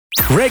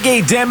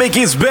Reggae-demic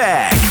is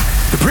back.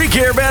 The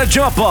pre-Caravana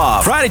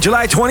Jump-Off, Friday,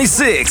 July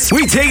 26th.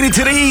 We taking it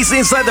to the east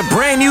inside the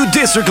brand new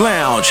District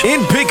Lounge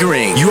in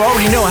Pickering. You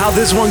already know how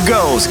this one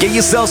goes. Get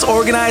yourselves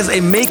organized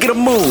and make it a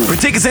move. For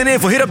tickets and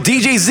info, hit up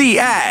DJ Z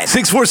at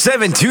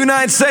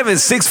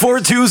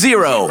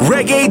 647-297-6420.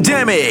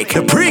 Reggae-demic,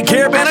 the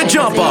pre-Caravana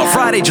Jump-Off,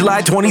 Friday,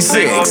 July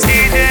 26th.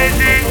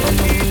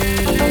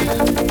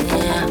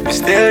 We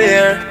still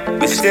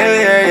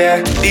here, yeah.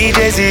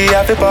 DJ Z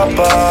have to pop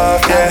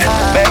off, yeah.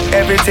 Make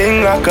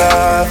everything rock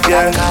off,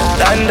 yeah.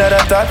 Land at the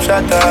top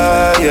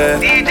shutter, yeah.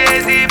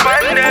 DJ Z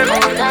band them.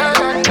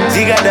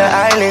 Z got the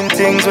island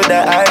things with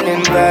the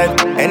island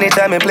vibe.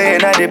 Anytime he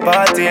playing at the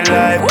party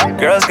live,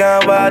 girls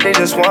gone wild, they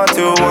just want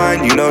to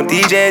whine. You know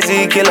DJ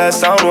Z kill a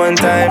sound one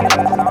time.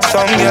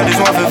 Some girl just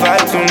want to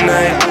vibe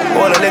tonight.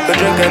 All a liquor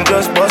drink and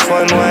just bust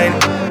one wine.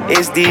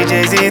 It's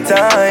DJ Z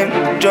time,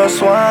 just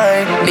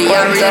wine. Me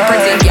a real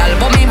pretty girl,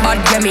 but me bad,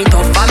 yeah, me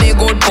tough. And me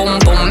good pum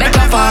pum, make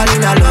you fall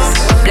in a love.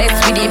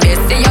 Blessed with the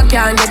best, yeah, you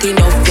can't get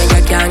enough. Yeah, you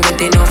can't get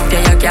enough,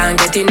 yeah, you can't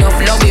get enough.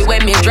 Love it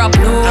when me drop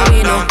low,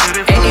 you know.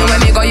 Anywhere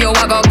me go, you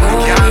a go,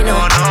 you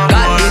know.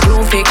 Got the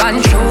groove, fi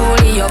control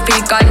it, you fi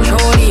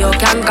control it, you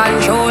can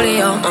control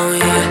it, oh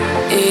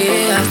yeah,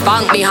 yeah.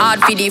 Spank me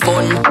hard for the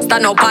fun.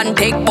 Stand up and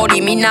take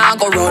body, me nah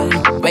go run.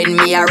 When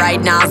me a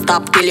ride, nah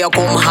stop till you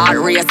come hard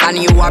race. And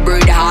you a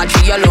breathe hard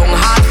for your long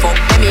hard fuck.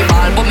 Me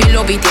ball, but me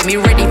love it, yeah, me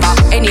ready for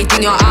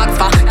anything you ask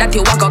for. That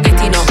you a go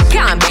get enough.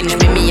 Can't bench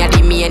me a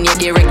the main, yeah,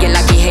 the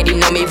regular. Get head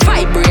inna me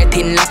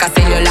vibrating like a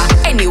cellular.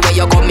 Anywhere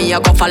you go, me a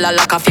go follow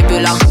like a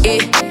fibula.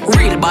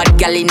 Real bad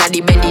gal inna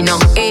the bed inna.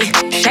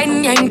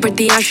 Shen yang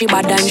pretty and she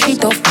bad and she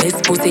tough.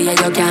 Best pussy, yeah,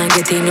 you can't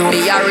get enough.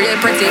 Me a real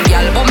pretty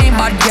gal, but me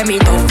bad, yeah, me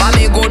tough. And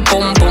me good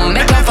pum pum,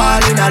 make you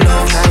fall in a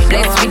love.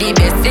 Blessed with the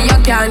best, yeah, you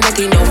can't get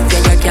enough.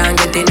 Yeah, you can't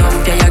get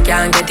enough, yeah, you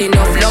can't get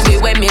enough. Love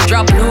it when me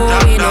drop low,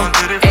 you know.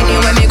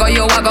 Anywhere me go,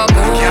 you a go,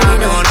 you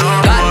know.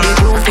 Got the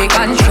groove, fi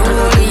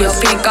control it, you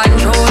fi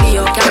control it,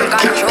 you can't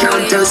control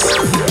it.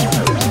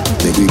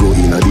 Make we go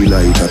in a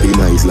delight, happy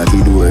nice like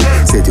it door.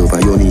 Set you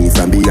on your knees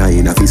from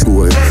behind a fi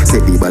score.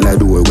 Set the ball a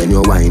door when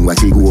you wine,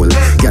 watch it goal.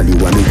 Girl, you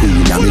want me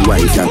queen and me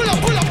wife. Pull up.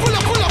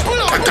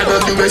 Better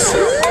than the rest.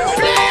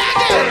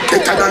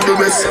 Better than the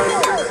rest.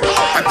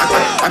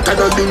 Better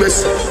than the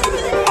rest.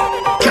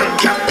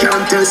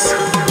 Can't test.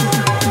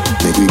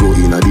 Make we go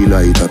in a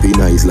delight, happy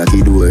nice like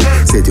it door.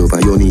 Set you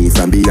on your knees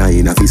from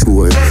behind a fi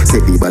score.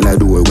 Set the ball a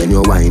door when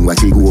you wine,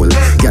 watch it goal.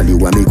 Girl, you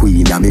want me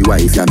queen and me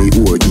wife, and me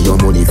whore. Give your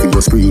money for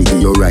your spree, give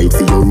your right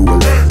for your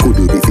rule.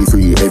 Could do be fi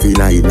free every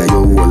night na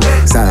your whole.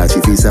 Sachi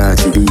fi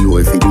Sachi,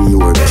 Dior fi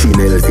Dior.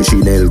 Chanel fi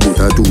Chanel,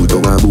 put a two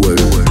tongue a bowl.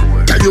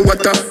 Tell you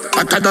what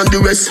hotter than the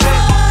rest.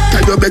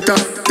 Tell you better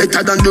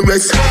than the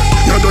rest.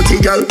 No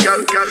dirty girl,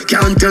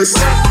 can't test.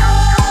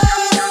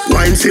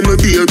 Wine for me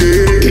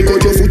baby. Take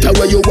out your foot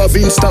away you have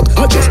in stock.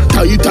 I just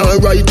tight and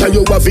right and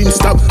you have in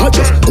stock. I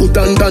just good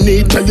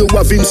underneath and you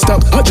have in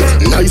stock. I just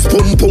nice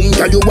pum pum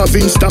and you have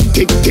in stock.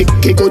 Take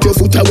out your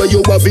foot away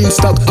you have in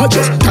stock. I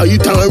just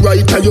tight and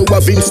right and you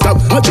have in stock.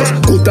 I just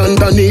good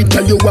underneath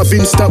and you have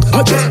in stock.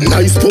 I just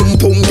nice pum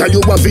pum and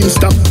you have in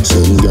stock.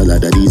 Some gyal are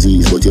the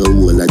disease but your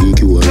whole are the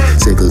cure.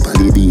 Circle on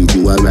the beat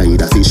you a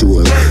ride a fi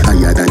sure.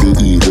 Higher than the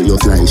eagle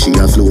you fly she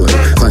a floor.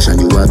 Fashion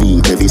you a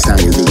beat every style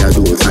me a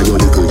do. For your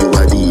little you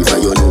a deep. For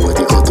you know what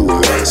the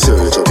couture.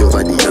 Search up your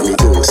body and me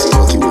go see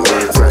no cure.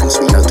 France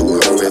we a tour,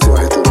 au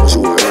revoir to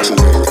bonjour.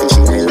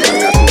 Chanel,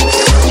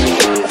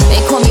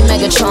 they call me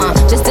Megatron,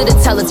 just did a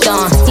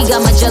telethon. He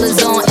got my jealous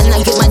on and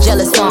I get my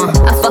jealous on.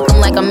 I fuck him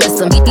like I miss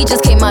him, he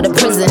just came out of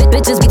prison.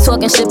 Bitches be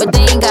talking shit but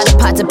they ain't got a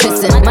pot to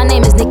piss in. My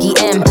name is Nicki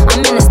M,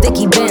 I'm in a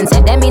sticky Benz.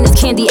 That mean it's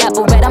candy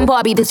apple red, I'm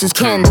Barbie, this is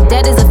Ken.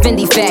 That is a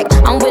Fendi fact,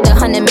 I'm with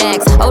 100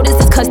 max. Oh, this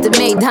is custom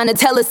made,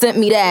 Donatella sent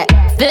me that.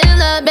 Fill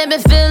up, baby,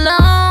 fill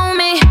on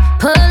me.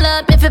 Pull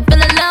up if you're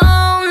feeling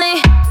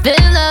lonely.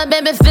 Fill up,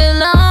 baby,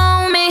 fill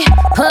on me.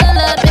 Pull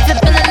up if you're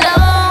feeling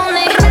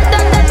lonely.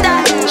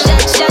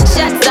 Shots,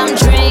 I'm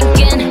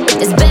drinking.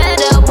 It's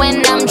better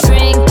when I'm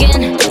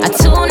drinking. I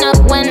tune up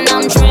when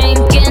I'm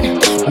drinking.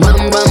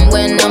 Rum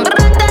when I'm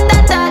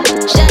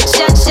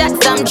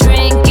shots, I'm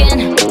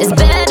drinking. It's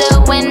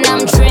better when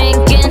I'm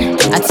drinking.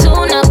 I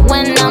tune up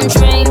when I'm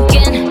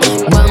drinking.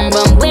 Rum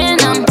when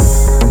I'm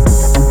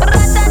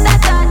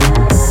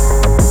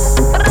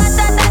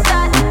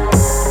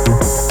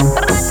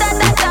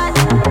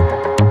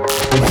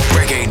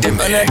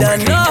I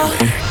don't know.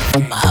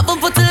 I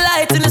haven't put a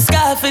light in the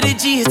sky for the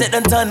G's that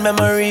done turn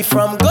memory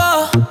from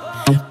go.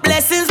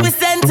 Blessings we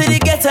send to the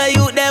ghetto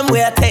youth them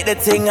where I take the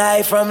thing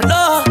high from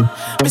low.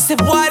 Me say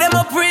boy them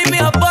a pre me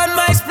up on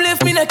my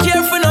spliff, me no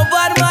care for no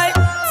bad mind.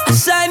 I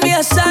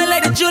shine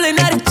like the jewel in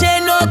the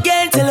chain no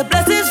gain till the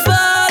blessings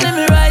fall in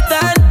me right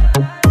hand.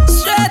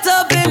 Straight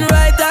up in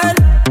right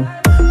hand.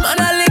 Man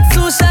I lick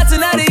 2 shots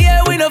in the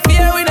air, we no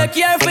fear, we no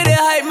care for the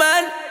hype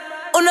man.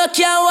 No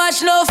can't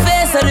watch no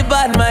face of the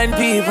bad mind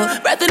people.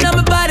 Breathing on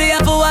my body, I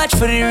have to watch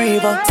for the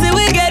river. See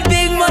we get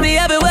big money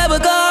everywhere we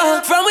go.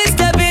 From we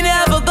step in,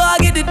 I have to go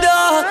get the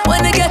door.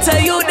 When they get to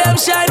you, them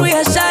shine, we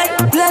a shine.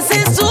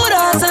 Blessings to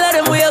the hustle, let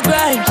them we a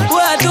grind.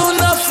 What I do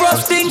know.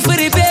 enough things for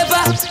the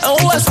paper. And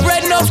who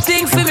spread enough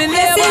things for me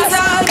neighbors. This is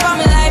all for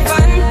my life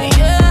and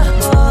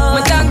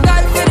my thank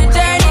God for the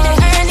journey. The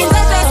earnings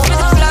are just for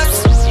the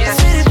plus.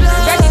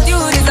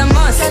 Gratitude is a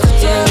must.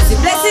 The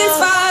blessings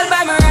fall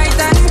by my right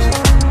hand.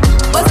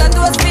 But I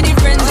do for the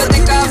friends that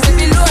take off the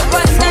below.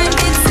 One time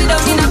did sit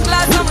down in a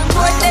class and we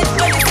poured that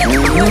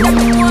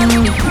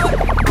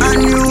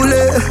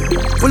Unruly,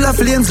 full of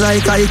flames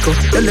like Aiko.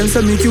 Tell them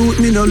say me cute,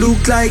 me no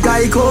look like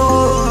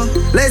Aiko.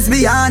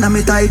 Lesbian, I'm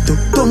a title.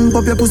 Tongue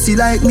pop your pussy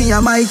like me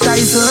and Mike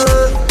Tyson.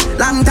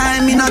 Long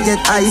time me no get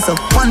ice up.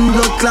 One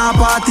blood clot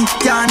party,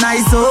 can't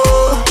ice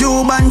up.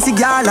 Cuban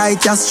cigar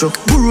like Castro.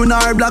 Guru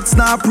nor black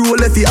snap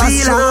roll if you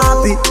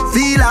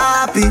feel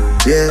happy,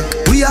 yeah.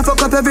 We a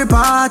fuck up every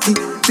party.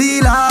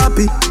 Feel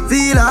happy.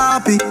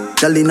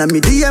 Telling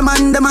me DM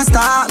and them a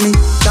start me.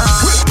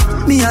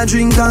 Me a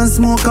drink and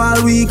smoke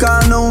all week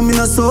and now me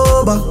no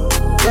sober.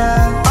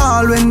 Yeah.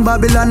 All when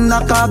Babylon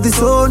lock off the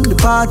sound, the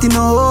party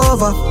no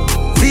over.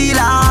 Feel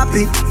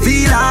happy,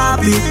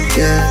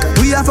 yeah.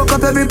 We a fuck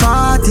up every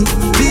party.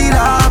 Feel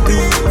happy.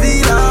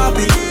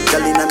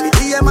 Telling me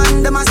DM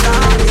and them a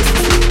start me.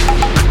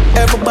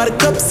 Everybody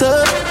cups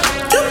up.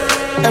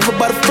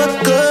 Everybody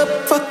fucked up.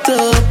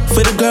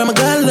 For the girl my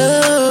God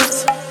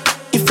loves.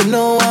 If you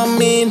know what I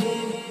mean.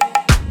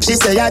 She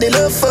say I the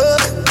love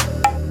fuck.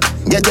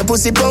 Get your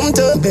pussy pumped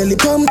up, belly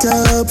pumped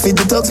up. Feed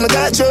the dogs, my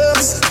got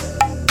drugs.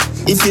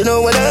 If you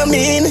know what I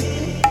mean.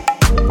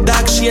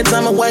 Dark shades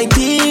on my white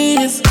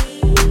tees.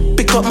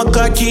 Pick up my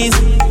car keys.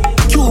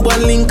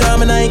 Cuban link on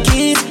my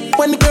Nikes.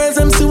 When the girls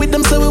I'm see with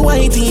them, so we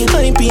whitey,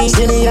 hypey.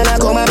 See me and I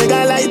come and bring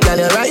a light, girl,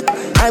 you're right.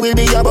 I will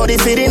be your body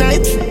for the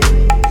night.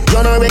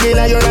 You're not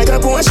regular, you're like a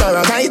Porsche or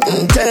a kite.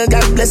 Tell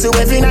God bless you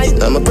every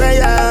night, I'm a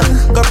prayer.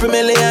 Couple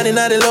million in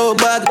the low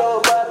bag.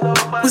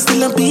 We still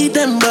don't beat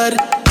them, bud.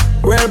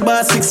 Real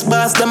boss, 6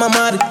 bars, them a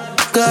mad.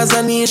 Cause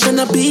a nation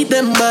a beat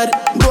them, bud.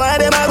 Boy,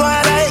 them a go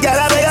like,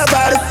 gala beg a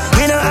bad.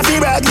 We know have to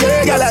rock,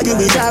 yeah, gala give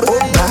me job. 6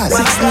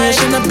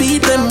 nation a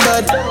beat them,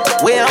 bud.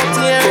 We out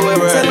here.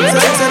 Tell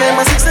them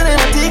a 6 and them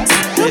a ticks.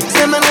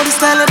 Them know the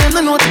style and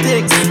them know the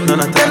ticks. None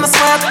of them a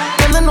smart,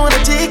 them know the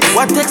ticks.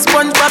 What takes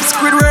SpongeBob,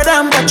 Squidward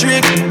and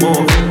Patrick?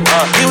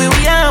 Here we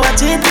are,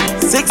 watch it.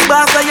 6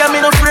 bars, I am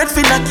in afraid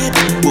feel like it.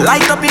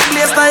 Light up in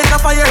place like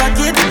a fire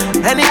rocket.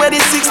 Anyway,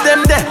 the 6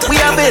 them there, we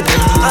have it.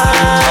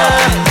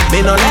 Me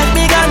no let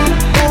me gun.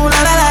 Ooh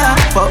la la la,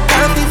 fuck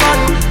happy fun.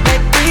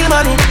 Make real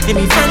money, give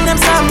me friend them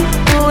some.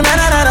 Ooh la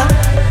la la la.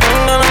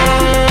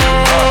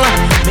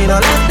 Me no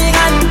let me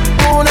gun.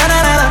 Ooh la la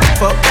la,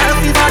 fuck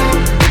happy fun.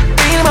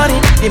 Real money,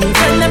 give me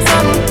friend them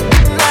some.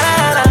 La la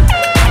la.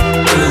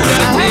 I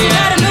heard you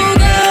got a new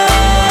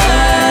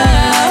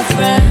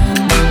girlfriend.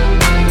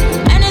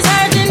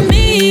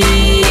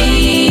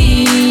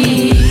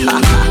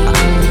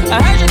 I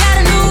heard you got a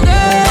new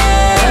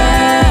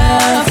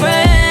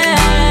girlfriend.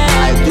 I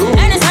do.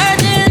 And it's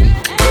hurting.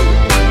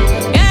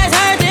 Yeah, it's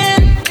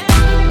hurting.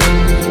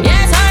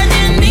 Yeah, it's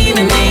hurting. Me.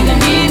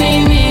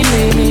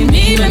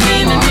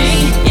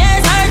 Yeah,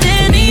 it's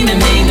hurting. Me.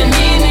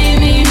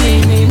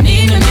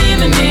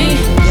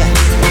 Yeah.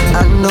 I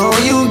know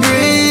you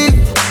grieve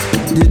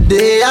the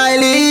day I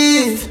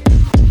leave.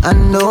 I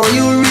know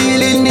you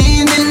really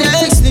need me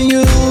next to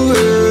you,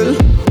 girl.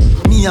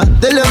 Me, I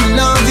tell them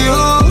love you.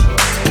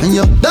 And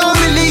you don't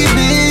believe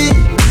me.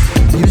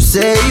 You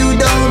say you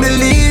don't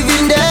believe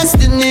in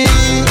destiny.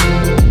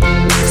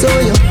 So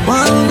you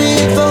want me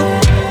for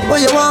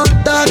what you want to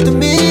talk to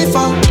me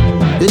for?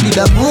 You did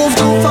a move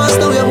too fast,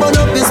 now you burn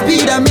up the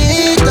speed of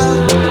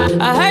meter.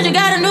 I heard you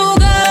got a new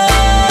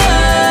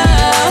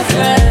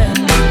girlfriend.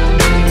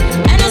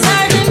 And it's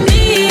hurting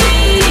me.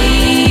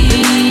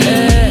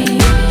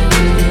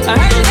 I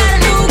heard you got a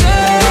new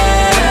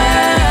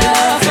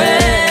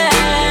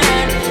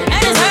girlfriend.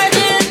 And it's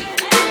hurting.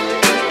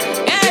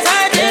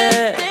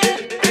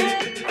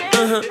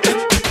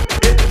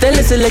 Tell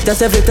the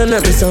selectors every turn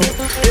every song.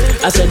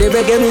 I said the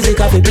reggae music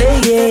off we play,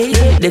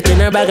 yeah. They turn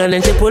her back and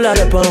then she pull out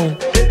the pound.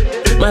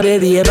 My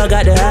baby ever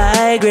got the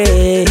high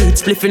grade.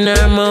 Spliff in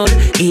her mouth.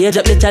 Age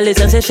up the chalice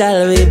and say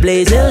shall we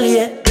blaze, hell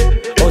yeah.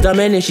 Out of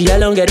many she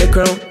alone get the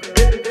crown.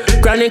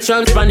 Chronic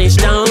from Spanish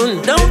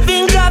Town. Don't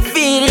think I'm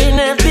feeling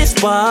at this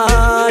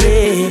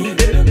party.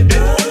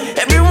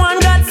 Everyone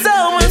got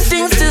so much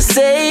things to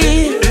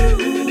say.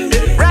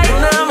 Right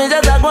now me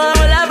just like one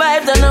with a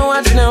vibe, don't know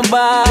watch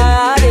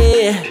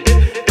nobody.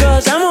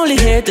 Cause I'm only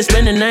here to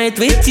spend the night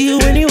with you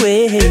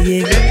anyway,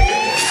 yeah.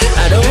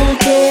 I don't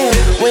care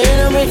when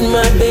I'm with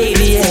my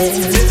baby,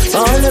 yeah.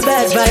 All the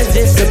bad vibes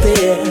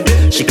disappear.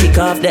 She kick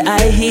off the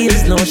high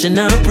heels, no she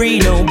not pre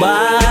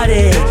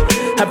nobody.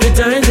 Happy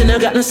times and I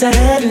got no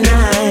sad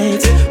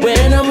nights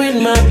when I'm with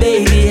my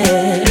baby,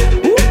 yeah.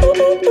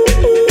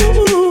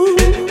 Ooh.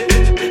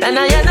 And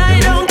I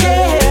don't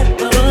care,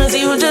 cause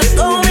you just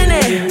own me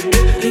there.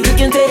 You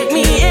can take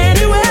me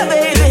anywhere,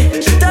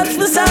 baby. She touch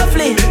me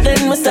softly,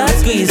 then we start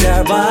squeeze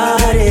her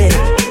body.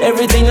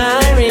 Everything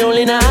I read,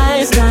 only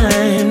nice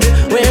times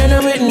when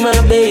I'm with my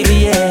baby,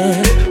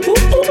 yeah.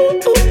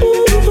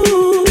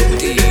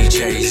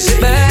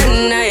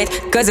 Bad night,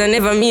 cause I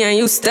never me and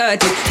you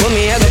started. When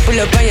me I go pull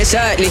up on you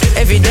shortly.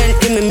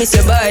 Evidently me miss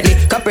your body,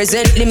 cause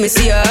presently me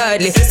see you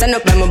hardly. Stand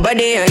up by my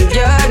body and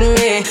guard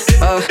me.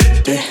 Oh,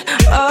 yeah,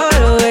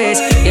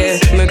 always, yeah.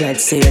 My God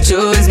say you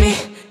choose me.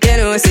 You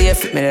know, say you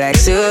fit me like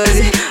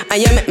Susie.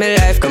 And you make my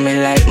life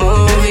coming like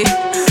movie.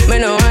 Me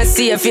no want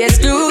see your face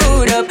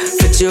screwed up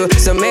with you.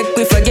 So make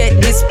we forget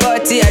this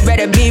party. I'd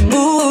rather be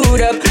booed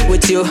up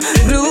with you,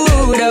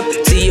 glued up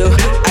to you.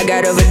 I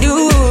got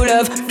overdue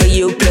love for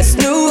you, plus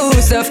new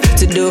stuff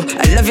to do.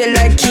 I love you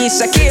like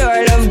Keisha K,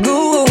 I love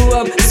glue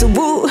up. So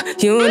woo,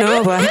 you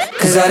know why?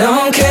 Cause I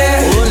don't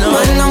care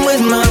when I'm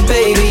with my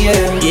baby,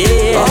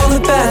 yeah. All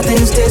the bad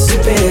things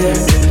disappear.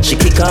 She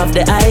kick off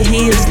the high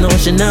heels, no,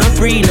 she not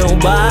free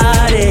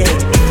nobody.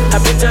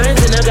 Happy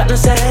times and I got no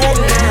sad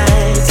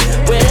nights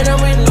when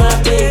I'm with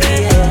my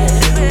baby,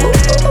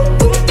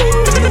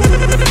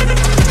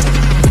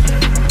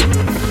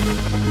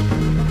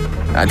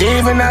 And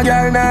even a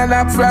girl nah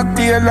lap frack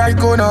tail like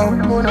Uno.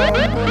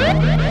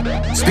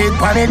 Speak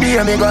pon the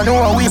day, me gon'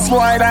 know we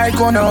spoil like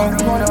Uno.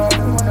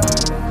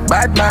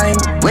 Bad mind,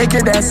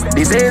 wickedness,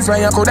 disease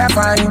where you coulda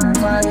find.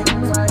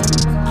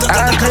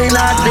 All clean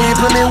out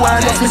people, me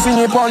want just to sing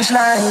a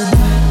punchline.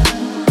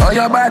 Oh,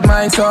 your bad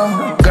mind, so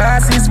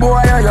glasses boy,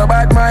 oh, your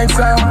bad mind,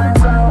 so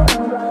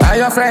and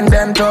your friend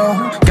them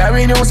too.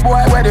 Carry news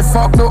boy, where the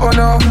fuck do you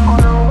know?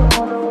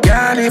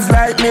 Can't live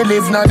like me,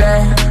 live no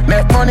day.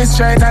 Make money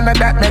straight and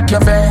that make you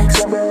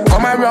vex.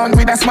 Come around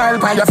with a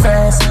smile on your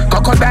face.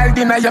 Crocodile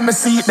dinner, you me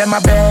see them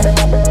a bed.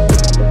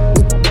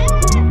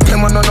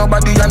 Them know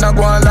nobody and I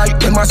go on like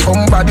them as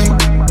somebody.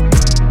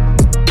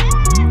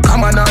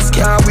 Come on, ask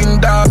can't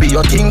win derby,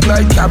 you think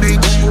like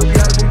cabbage.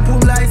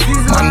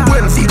 Man,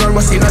 well, figure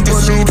was in the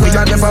street, we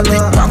a never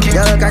big pocket.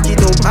 Girl, cock it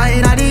up high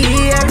in the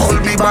ears. All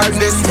big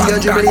badness, you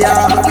dribble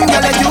ya. Girl,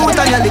 like you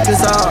and your little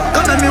sock.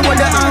 Come at me with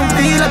your arm,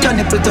 feel like your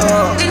nipple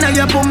talk. Inna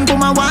your pum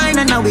pum a wine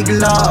and a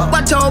wiggle up.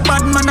 Watch out,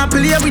 bad man a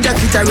play with the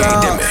guitar.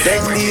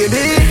 Then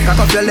baby,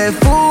 cock up your left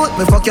foot,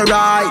 me fuck your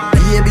right.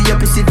 Baby, your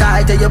pussy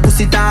tight, yeah, your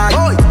pussy tight.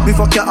 Me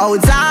fuck you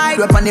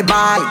outside, rap on the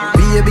bike.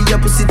 Baby, your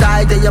pussy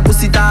tight, yeah, your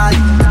pussy tight.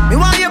 Me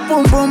want your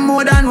pum pum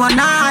more than one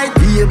night.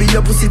 Baby,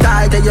 your pussy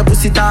tight, yeah, your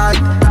pussy tight.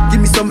 Give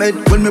me some head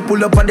when me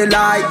pull up on the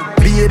light.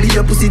 Baby,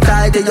 your pussy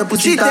tight, yeah, your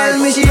pussy tight. She tell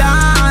me she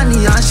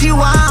honey and she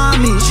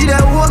want me. She the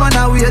woman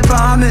that wait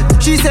for me.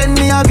 She send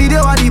me a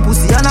video of the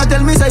pussy and I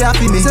tell me say you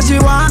feel me. Say she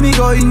want me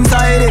go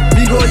inside it,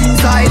 me go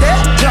inside it.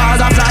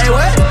 Jaws a fly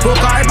away, fuck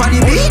her on the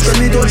beach. When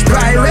me touch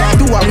private,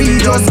 do what we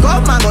just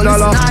come and go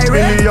listen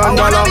irate. I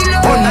wanna be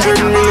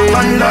 $100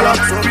 million.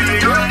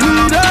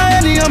 We die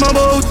any I'm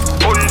about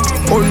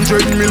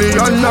 $100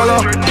 million.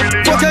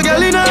 Fuck a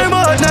girl in her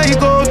mouth, now you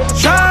go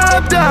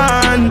sharp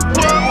down.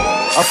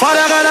 A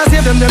father gotta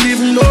save them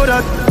even know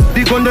that.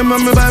 The gun them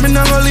and me buy me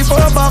now only 4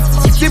 back.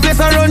 The place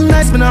I run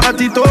nice, me now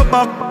hot it up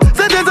back.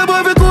 Say there's a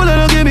boy be cool and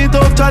don't give me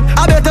tough chat.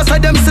 I better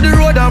side them to the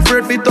road and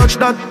afraid fi touch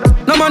that.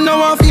 No man now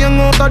want fi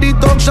hang out of the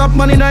talk shop.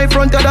 Man in the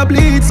front of the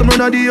bleed, some run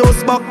of the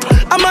house back.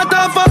 I'm a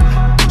tough fuck.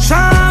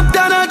 Sharp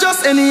down or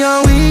just any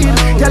and weed.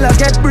 Y'all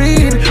get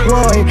breed,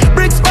 boy.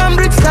 Bricks from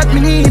bricks that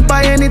me need.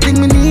 Buy anything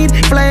me need,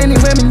 fly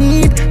anywhere me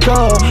need.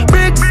 Go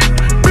bricks,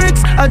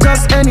 I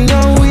just any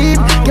and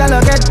weed. Y'all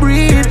get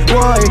breed,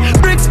 boy.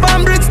 Bricks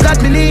from bricks that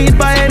me need.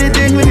 Buy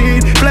anything we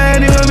need, fly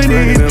anywhere me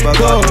need.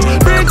 Go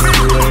bricks,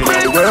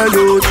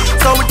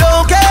 so we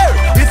don't care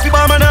if you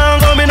mama now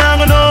go me now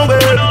go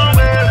nowhere.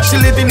 She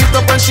living it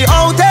up and she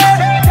out there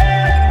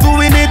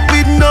doing it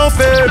with no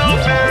fear.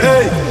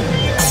 Hey.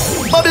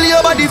 Bubble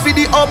your body for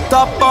the up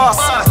top boss.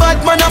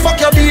 Bad man a fuck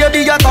your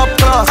baby a top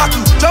class.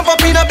 Jump up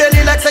in a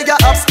belly like say you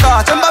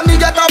upstart. Remember me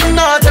get up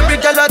notch, every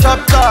girl a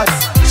drop class.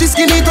 She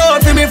skinny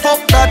tall for me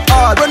fuck that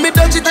hard. When me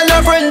touch it tell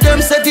her friend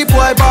them say the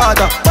boy bad.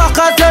 Back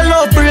at the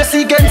love brace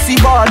against the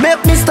ball.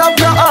 Make me stop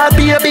your heart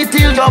baby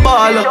till the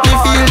ball. Me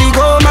feel the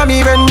go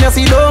mommy when you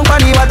see don't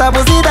funny. What a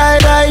pussy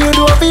die you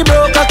do fi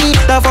broke cocky.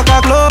 The fuck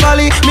her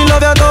globally. Me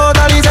love you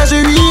totally. Say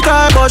she weak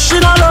but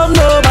she don't love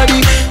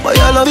nobody. But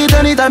you love it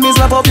anytime me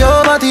slap up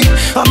your body.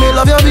 And me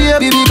love your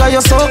baby because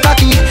you're so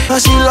cocky.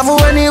 And she love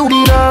when you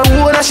did her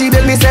own. And she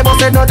beg me say but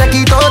said no take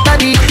it out of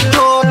the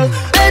tone.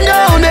 Bend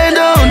down, bend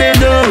down, bend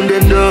down,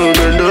 bend down,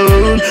 bend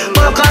down.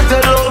 Back at the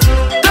low.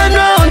 Turn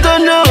round,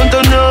 turn round,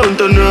 turn round,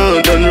 turn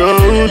round, turn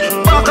round.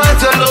 Back at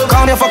the low.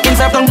 Calm your fucking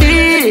self down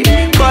deep.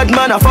 Bad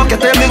man, I fuck you,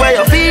 tell me where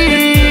you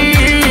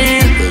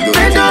feel.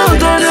 Bend down,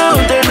 turn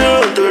round, turn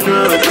round, turn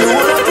round.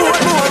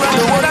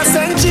 The one I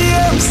sent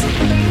James.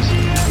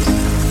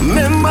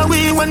 Remember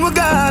we when we're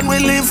gone, we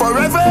live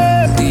forever.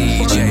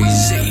 DJ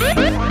Z.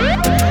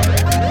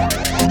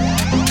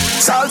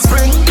 Salt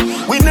Spring,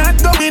 we not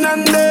going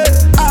under.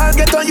 I'll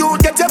get on you,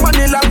 get your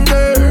money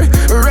longer.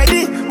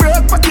 Ready,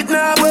 broke pocket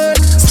now work.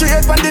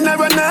 Straight from the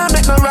narrow now,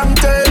 make no wrong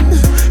turn.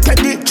 Get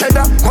the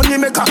cheddar, money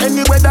maker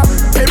any weather.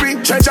 Perry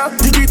treasure,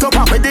 dig it up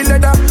with the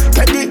leather.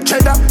 Get the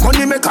cheddar,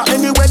 money maker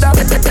any weather.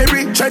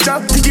 Perry treasure,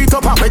 dig it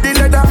up with the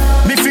leather.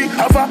 Me fi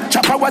have a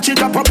chopper watch it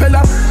a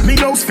propeller. Me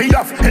house fee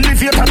off,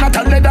 elevator not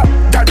a leather.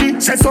 Daddy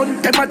say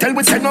son, them a tell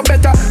we say no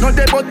better. No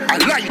they but I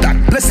like that,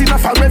 blessing a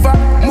forever.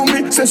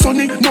 Mummy say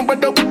sonny, no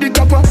better with the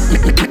copper.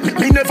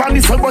 Me never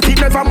listen but it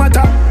never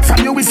matter.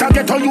 From you is a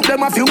ghetto, you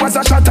them a few as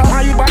a shatter.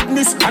 My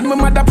badness and my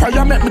mother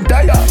prayer make me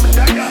die.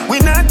 We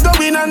not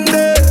going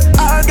under.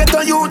 I'll get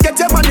on you, get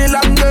your money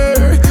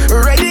longer.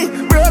 Ready,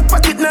 broke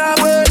pocket now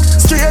work.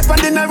 Straight from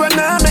the narrow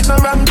now, make no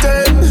wrong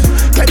turn.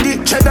 Teddy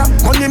cheddar,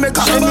 money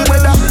maker any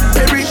weather.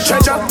 Perry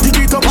treasure,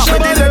 dig it up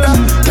with the leather.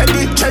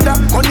 Teddy cheddar,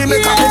 money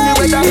maker any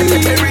weather.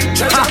 Perry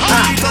treasure,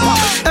 dig it up.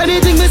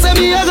 Anything me say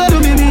me, I gotta do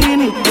me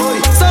mean it.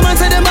 Someone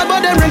say them bad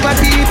but them rank like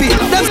pee-pee.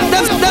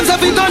 Them say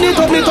fi turn it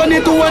up, me turn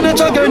it to one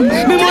inch again.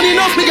 Me money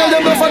enough, me get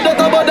them go for that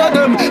about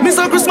them. Me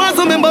say Christmas,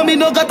 remember me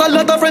no got a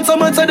lot of friends.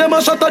 Someone say them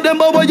a shot at them,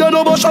 but what you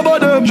know about shabba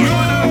them?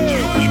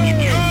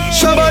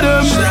 Shabba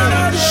them,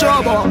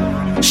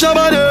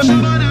 shabba them.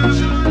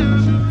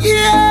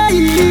 Yeah.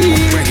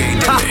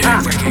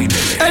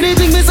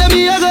 Anything me say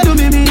me, I gotta do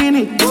me mean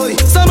it.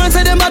 Someone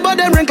say them bad but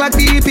them rank like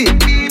pee-pee.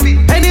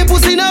 Any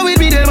pussy now with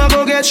me, them a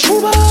go get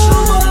shuba.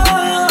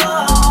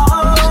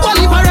 Well,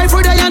 if I ride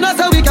through the yard, that's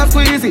how we can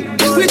squeeze it.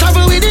 We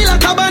travel with it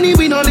like a bunny,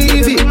 we no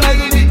leave it.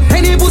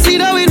 Any pussy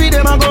now with me,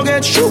 them a go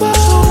get shuba.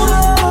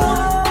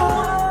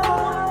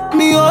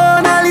 Me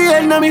own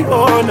alien, na me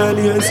own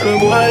alien. Some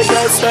boy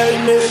just style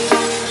me.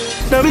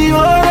 Na me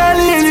own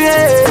alien,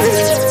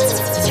 yeah.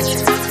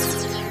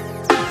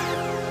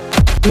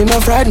 Me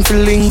no frightened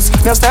feelings,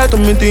 me start to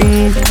me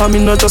thing. And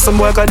me not just some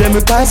boy, cause them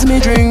me pass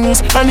me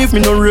drinks. And if me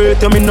no rate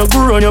you, me no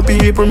grow on your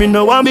people. Me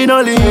no want me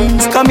no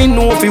links. Cause me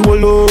know fi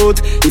wall out.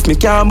 If me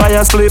can't buy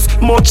a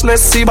spliff, much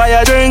less see buy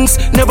a drinks.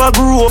 Never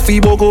grew up fi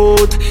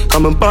bogot.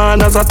 Cause me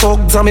born as a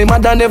thug, and me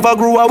mother never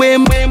grew away.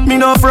 Me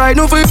no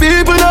frightened fi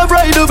people, no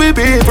frightened fi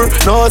people.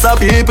 No some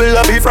people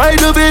that be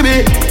frightened fi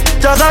me.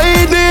 Just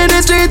hide me in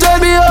the street, tell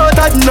me out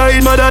at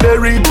night. Mother they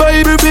read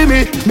Bible for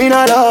me. Me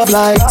not love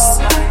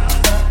likes.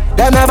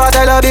 Them never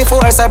tell her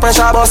before, say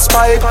pressure bus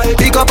spike.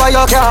 Pick up on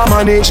your car,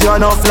 manage you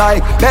enough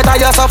like. Better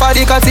you suffer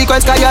the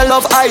consequence, cause you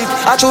love hype.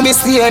 I chew me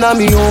staying on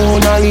me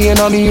own, a lane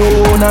on me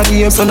own, a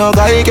game, so no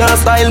guy can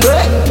style me.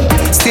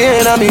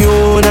 Staying on me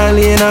own, a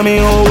lane on me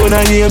own,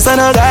 a game, so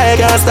no guy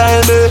can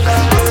style me.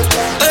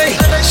 Hey,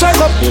 shut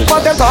up,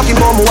 what them talking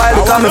about me while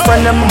because my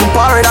friend them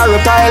parried a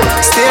reptile.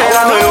 Staying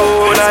on me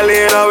own, a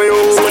lane on me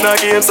own, a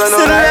game, so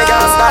no guy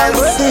can style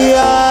me. See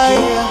I,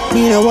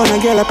 me no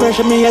wanna get a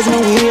pressure me as me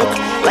weak.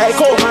 Like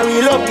how my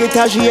real love get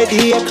a shade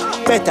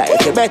ache. Better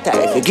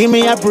if you give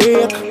me a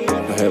break.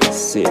 For heaven's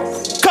sake.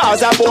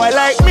 Cause a boy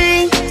like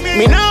me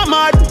not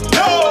mad.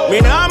 No. Me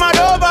not mad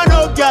over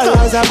no girl.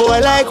 Cause a boy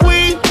like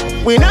we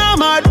not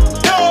mad.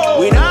 No.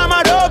 We not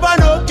mad over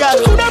no girl.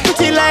 She coulda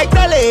pretty like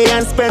Dolly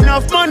and spend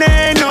enough money.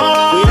 No.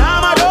 We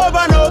not mad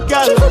over no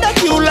girl. She coulda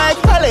cute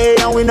like Dolly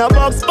and we no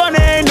box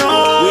bunny.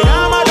 No. We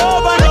not mad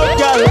over no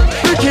girl.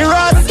 Pretty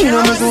Ross, you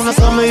know me soon as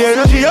some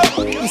energy up.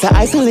 It's a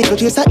ice and liquor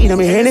chaser in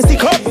me Hennessy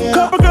cup.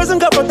 Couple girls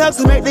and couple tags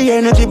to make the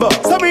energy buck.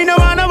 So me no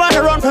wanna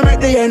run for make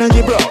the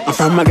energy bro.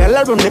 If I'm a girl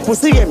I run the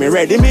pussy get me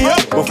ready me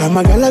up. But from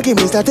a girl I give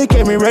me static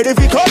get me ready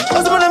for cut.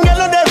 Cause some of them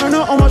girls never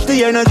know how much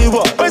the energy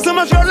was. When so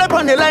much girl up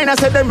on the line I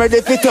said them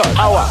ready for cut.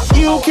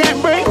 You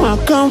can't break my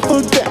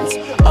confidence.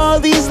 All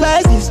these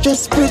lies is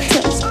just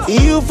pretense.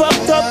 You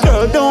fucked up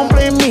girl don't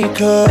blame me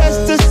cause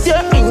that's just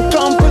your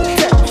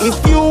incompetence.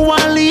 If you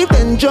wanna leave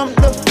then jump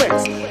the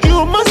fence.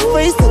 You must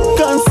face the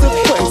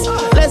consequence.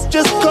 Let's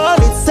just call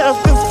it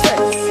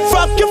self-defense.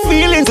 Fuck your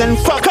feelings and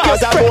fuck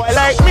cause a boy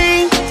like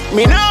me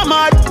not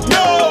mad.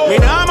 No. Me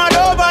not mad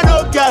over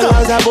no girl.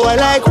 Cause a boy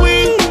like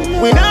we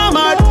not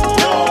mad.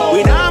 No.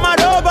 We not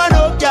mad over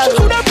no girl. She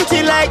coulda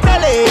pretty like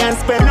Dolly and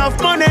spend enough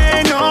money.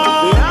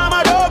 No. We not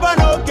mad over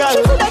no girl.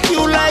 She coulda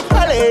cute like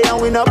Dolly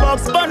and we no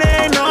box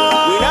bunny. No.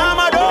 We not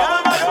mad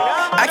over.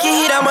 I can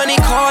hear that money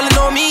calling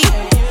on me.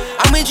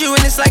 I'm with you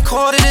and it's like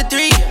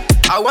 2:45.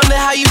 I wonder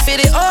how you fit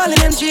it all in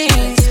them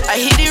jeans.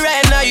 I hit it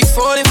right now, you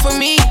falling for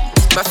me.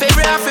 My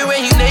favorite outfit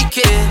when you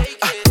naked.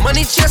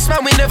 Money chest,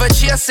 man, we never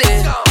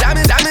chasing.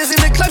 Diamonds in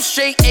the club,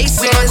 straight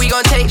aces. We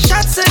gon' take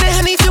shots of the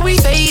Henny till we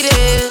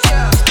faded.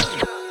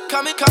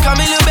 Come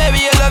in, little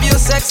baby, I love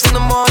your sex in the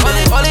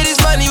morning. All of this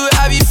money will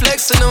have you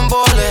flexing and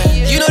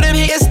ballin'. You know them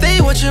haters stay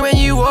with you when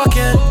you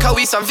walkin'. Cause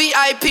we some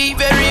VIP,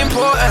 very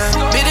important.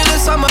 Middle of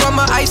summer, but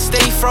my ice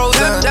stay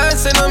frozen.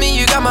 Dancing on me,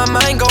 you got my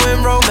mind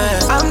going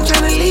romance. I'm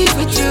tryna leave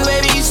with you,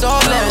 baby, you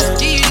stallin'.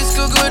 Give you this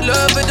good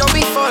love, but don't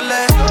be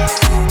fallin'.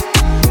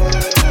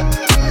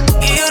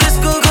 Give you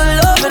this good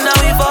love, and now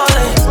we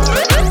fallin'.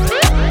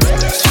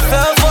 She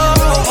fell for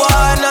a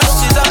while, now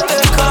she's out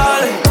there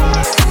calling.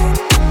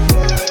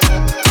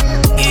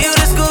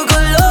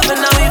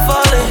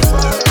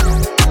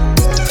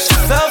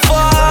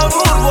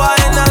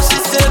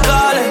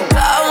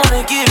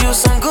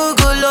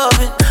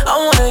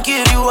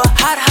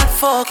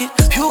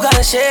 You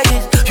gotta shake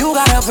it, you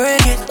gotta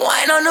break it.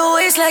 Wine on the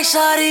waist like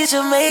shawty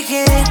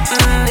Jamaican.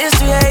 It's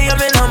 3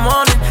 a.m. in the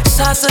morning.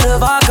 Shots of the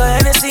vodka,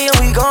 Hennessy, and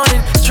we gone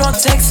in. Drunk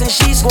texting,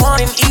 she's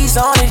wanting, ease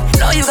on it.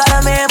 Know you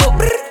got a man, but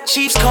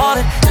Chief's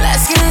calling.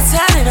 Let's get it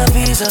tan in a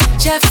visa.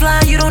 Jet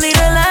flying, you don't need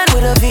a land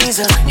with a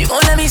visa. You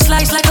gon' let me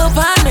slice like a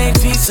pie-made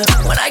pizza.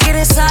 When I get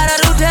inside, I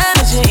do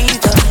damage in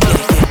ether.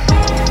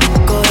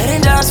 Go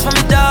ahead and dance for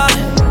me,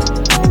 darling.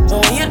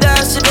 When you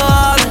dance, you go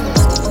all in.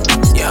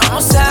 You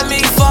almost had me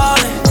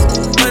falling.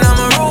 But I'm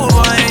a rude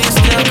boy and you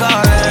still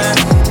calling.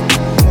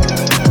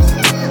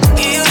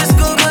 You just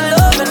Google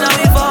love and now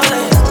we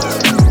falling.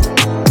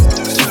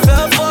 She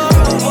fell for a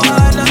rude boy,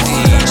 now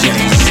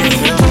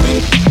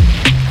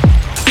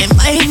it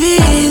might be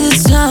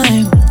this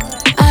time.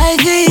 I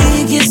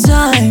think it's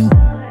time.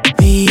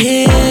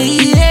 Yeah,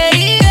 yeah,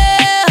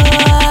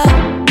 yeah.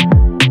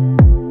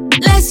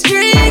 Let's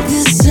drink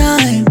this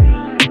time.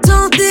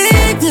 Don't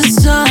think this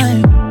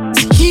time.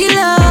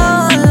 Tequila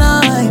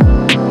lime.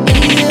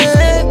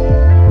 Yeah.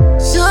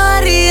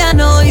 Shorty, I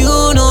know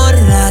you know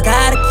that I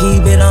gotta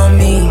keep it on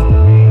me.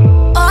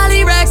 All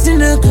the racks in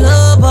the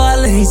club,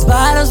 all these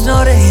bottles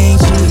know they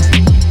ain't cheap.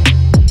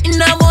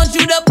 And I want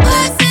you to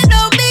pass it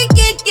on me,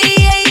 yeah, yeah,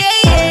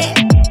 yeah.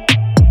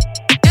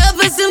 Yeah,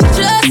 put some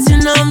trust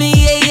on me,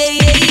 yeah, yeah,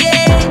 yeah,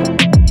 yeah.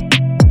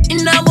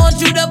 And I want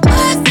you to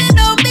pass it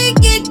on me,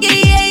 yeah, yeah,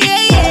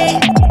 yeah, yeah.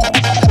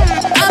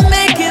 I'm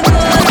making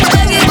more,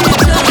 I give you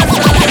trust,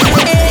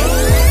 yeah.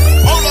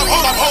 Hold up.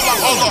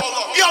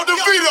 Yo,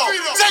 DeVito,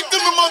 take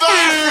them to Mother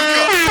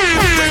Africa.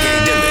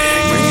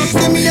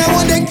 Say me, I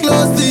want that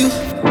close to you.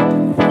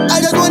 I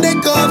just want that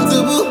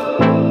comfortable.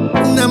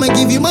 And I'ma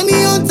give you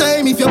money on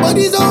time. If your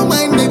body's on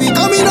mine, baby,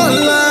 come in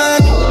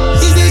online.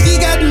 She say she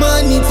got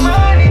money too,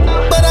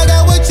 but I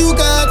got what you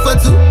got for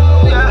two.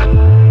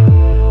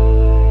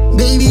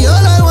 Baby,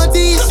 all I want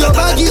is your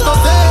body for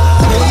fair.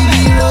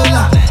 Baby,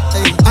 roller.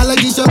 I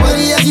like this your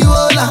body as you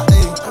roller.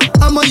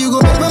 I'ma you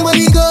go make my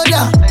money go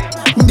down.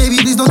 Baby,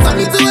 please don't turn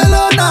me to a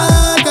loner.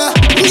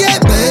 Yeah,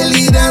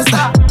 belly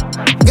dancer.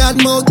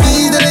 Got more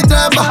keys than a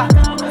trapper.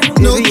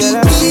 No key,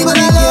 but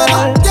I love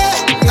her.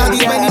 Yeah, I be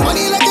spending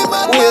money like a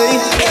man.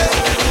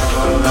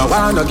 No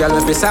one, no girl,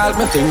 if you solve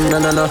my thing, no.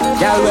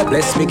 Girl, we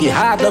bless me, give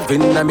hard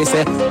loving, and me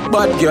say,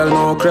 but girl,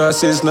 no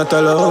cross is not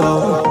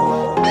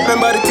alone.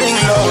 Remember the thing,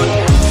 Lord.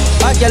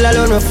 A girl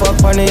alone will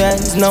fuck on the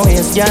ends. No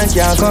his girl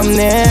can't come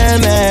near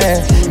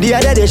me. The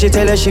other day she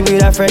tell her she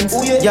with her friends.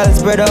 Girl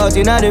spread out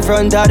in the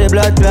front of the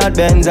blood clot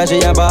Benz. And she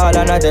a ball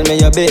and I tell me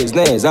your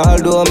business.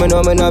 Although me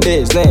know me no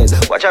business.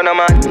 Watch out no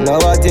man,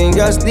 now I think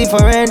just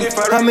different.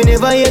 I me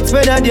never yet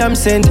spread a damn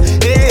cent.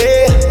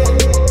 Hey,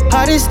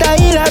 how the style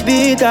I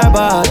beat her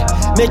bad.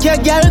 Make your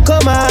girl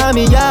come on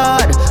me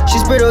yard. She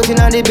spread out in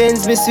the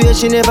Benz. Me swear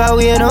she never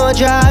wear no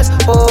dress.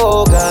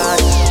 Oh God,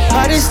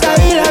 how the style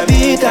I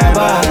beat her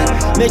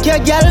bad. Make your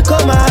girl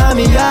come on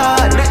me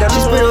yard. She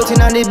spread out in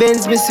the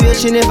Benz. Me swear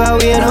she never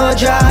wear no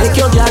dress. Make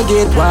your girl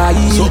get wild.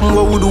 Something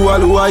what we do all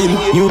the while.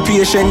 New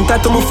patient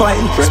that to my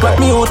file. Spot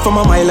me out from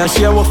a mile and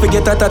she a walk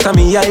forget that at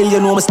me aisle. You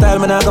know my style,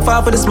 man, I go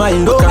far for the smile.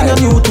 Don't be no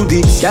new to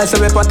this. Girl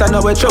say we pattern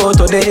now we throw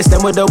to this.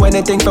 Them we do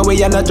anything for we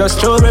and not just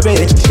throw a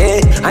bitch.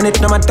 Yeah, and it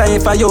no matter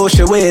if I yo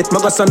she wait. My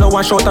son no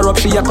one shot her up,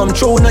 she a come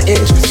through no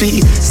edge.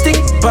 She stick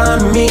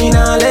by me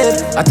now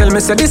left. I tell me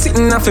say this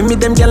sitting off for me,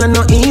 them girl are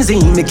not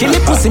easy. Me kill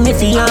it pussy me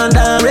fi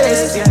under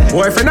rest.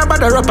 Boyfriend a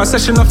bother up a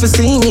session off to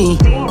see me.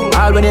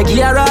 All when you give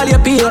her all you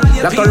pay.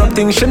 Lock her up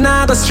thing she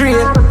not go straight.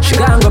 She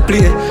gon' go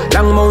play.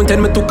 Long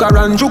mountain me took her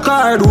and juke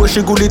her. Do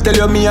she goodly tell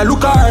you me a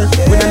look her.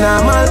 We no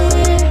normal.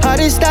 How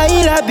the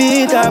style I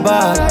beat her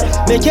back.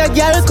 Make your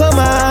girl come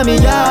on me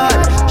yard.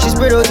 She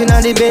spread out in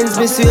the Benz.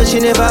 Me swear she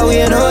never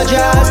wear no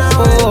dress.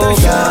 Oh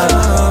God,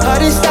 how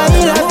the style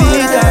I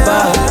beat her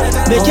back.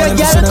 Make your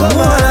girl come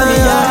on me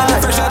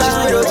yard. She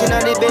spread out in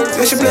the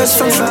Benz. She blessed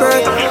from she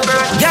birth.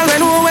 Girl, I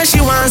know where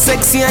she want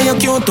sexy and you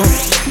cute too.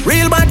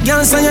 Real bad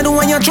girl, so you do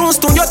what you choose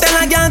to. You tell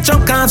a girl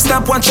chuck off,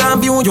 stop watch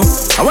and view you.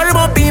 I worry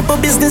about people,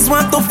 business,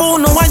 want to fool.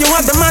 No why you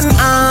have the man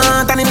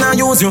and him not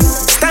use you.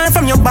 Start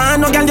from your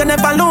band, no girl you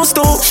never lose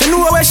to. She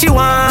know where she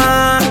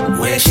want,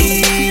 where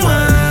she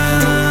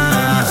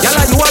want. Girl,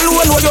 you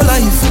alone know your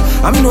life.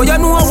 I mean, know you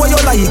know what you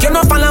like. You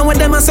not follow with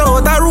them and say,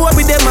 out the road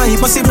with them, I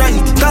must be right.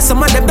 Cause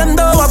some of them don't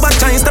have a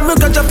chance. Them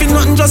look at you feel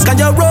nothing just cause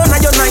you run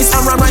and you're nice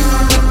and right.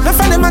 Me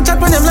find them a chat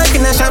when them like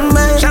in a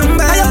champagne.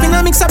 I up in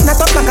a mix up,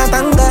 not up like a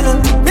tango.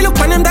 Me look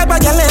when them type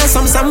of girl and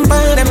some sample.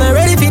 Them not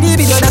ready for the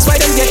video, that's why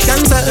them get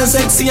cancer.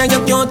 Sexy and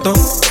you cute too.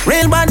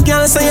 Real bad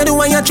girl, so you do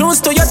what you choose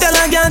to. You tell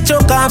a girl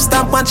choke off,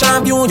 stop watch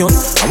and view you.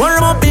 I worry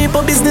about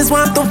people, business,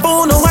 want to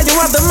fool. No why you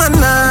have the man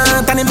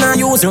and him not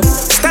use you.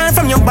 Start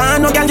from your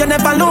band, no girl you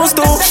never lose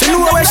to. She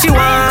know where she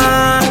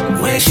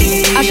want, where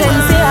she want. I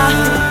shouldn't say her.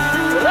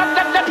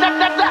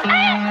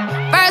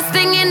 First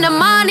thing in the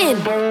morning,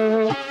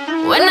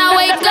 when I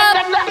wake up,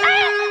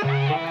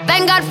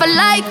 thank God for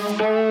life.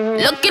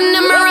 Look in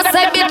the mirror,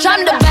 say bitch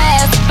I'm the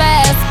best,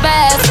 best,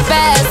 best,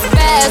 best,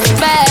 best,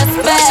 best,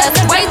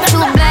 best. Way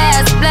too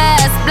blessed,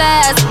 blessed,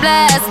 blessed,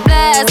 blessed,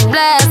 blessed,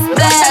 blessed,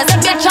 blessed.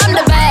 Bitch I'm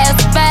the best,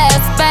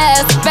 best,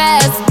 best,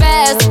 best,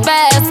 best,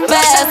 best,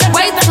 best.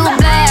 Way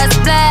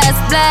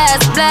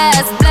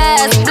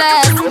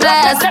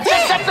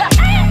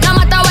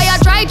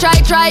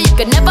try. You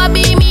could never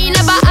be me,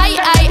 never I.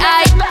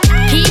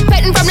 Keep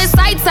petting from the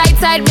side.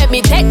 Let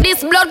me take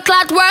this blood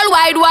clot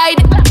worldwide wide.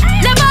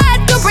 Never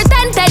had to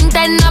pretend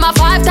 10. I'm a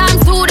 5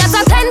 times 2, that's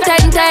a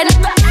 10.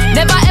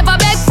 Never ever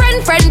beg friend.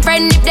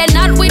 If they're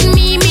not with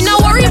me no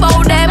worry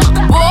about them.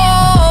 Whoa,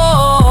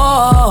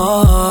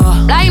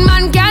 blind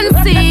man can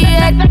see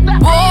it.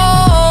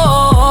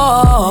 Whoa,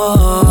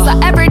 so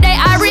every day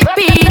I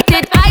repeat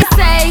it. I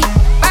say,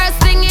 first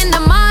thing in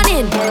the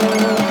morning,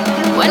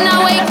 when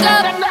I wake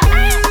up,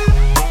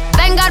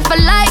 thank God for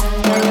life.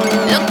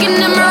 Look in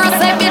the mirror,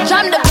 say, bitch,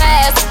 I'm the best.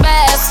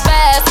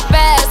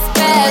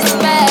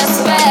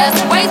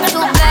 Way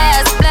too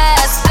blast.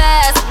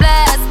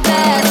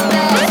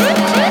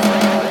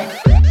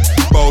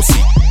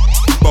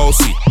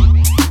 Bossy,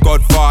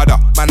 Godfather,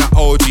 man a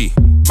OG,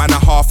 man a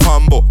half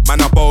humble,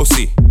 man a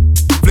bossy.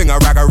 Fling a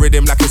rag a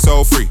rhythm like it's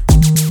all free.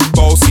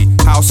 Bossy,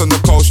 house on the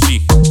coast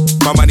G.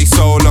 My money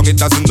so long it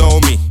doesn't know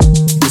me.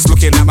 It's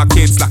looking at my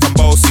kids like I'm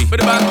bossy.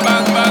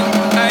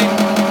 Bang,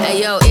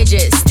 hey yo,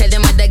 Idris, tell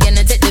them what they're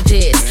gonna take the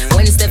piss.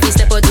 When Steffi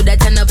step out, do that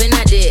turn up in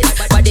a diss.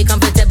 Body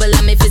comfortable,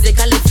 I'm a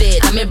physically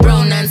fit. I'm a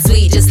brown and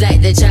sweet, just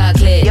like the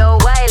chocolate. Yo,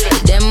 Wiley,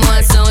 them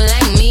ones sound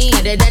like me.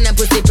 Other than a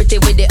pussy pretty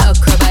with the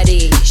okra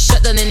body.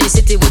 Shut down in the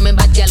city with me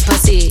bad girl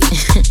pussy.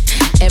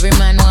 Every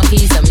man want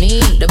piece of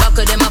me. The back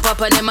of them a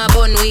papa, them a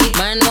bun weed.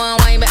 Man want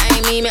wine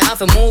behind me have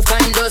to move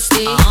kind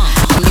dusty.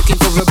 I'm looking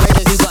for a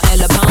brother who got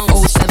hella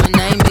pound.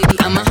 079, baby,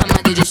 I'm a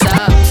hammer, did you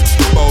stop?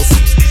 Bossy,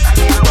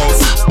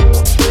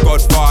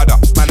 Godfather,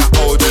 man a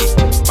OG,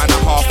 man a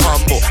half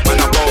humble,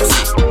 man a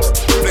bossy.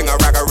 Fling a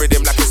rag a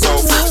rhythm like it's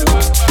all free.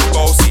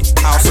 Bossy,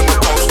 house on the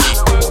coast G.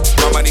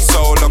 My money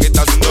so long it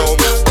doesn't know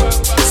me.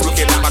 It's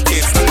looking at my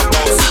kids like I'm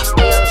bossy.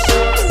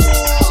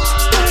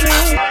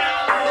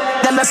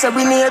 Them a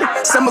serenade,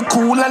 some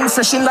cool and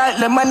refreshing like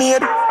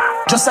lemonade.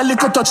 Just a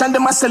little touch and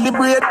them a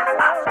celebrate.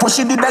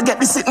 Pushy did I get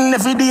this sitting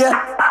every day.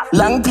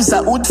 Long piece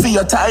of wood for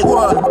your tight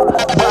wall.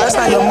 Bars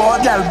now your more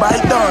girl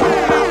bite down.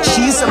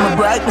 She say me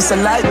bright, me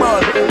say light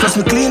bulb. Plus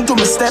me clean to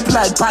me step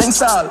like pine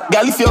salt.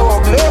 Girl if you're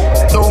ugly,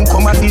 don't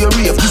come a day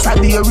rave. This a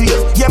day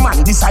rave, yeah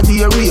man, this a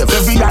day rave.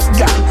 Every that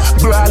girl,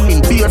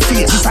 brawling, bare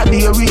face. This a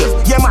day rave,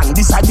 yeah man,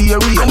 this a day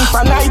rave. And if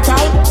a night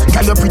time,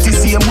 girl you pretty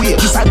same way.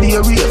 This a day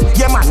rave,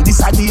 yeah man,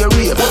 this a day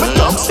rave. What me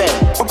dog say?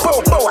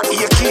 Bow, I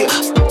hear clear.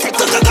 Take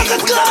the day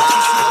with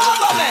that.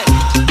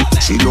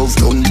 She love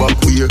done back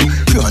way.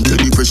 Can't tell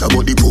the pressure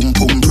but the pum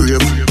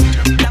brave.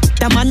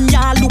 The man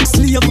ya look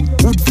slave.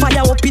 Wood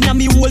fire up in a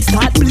me whole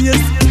start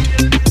blaze.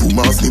 Boom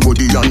off me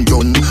body and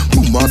done.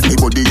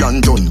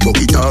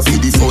 Buck it off for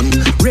the fun.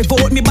 Rev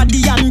out me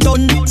body and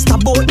done.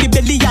 Stab out me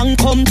belly and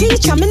come.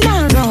 Teacher me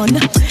now run.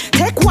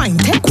 Take wine.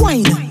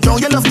 Don't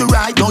you love the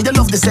ride? Don't you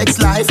love the sex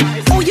life?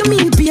 Oh you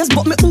mean bass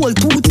but me hold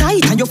too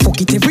tight. And you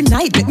fuck it every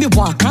night. Let me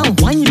walk and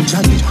wine.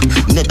 Johnny,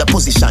 nether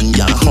position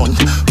ya hunt.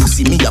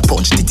 Pussy me a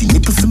punch. Titty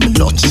nipple for me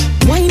lunch.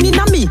 Wine in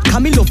a me.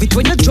 Can me love it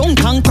when you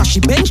drunk and crash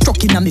it bench truck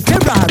in a me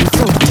Ferrari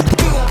front.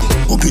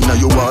 Up in a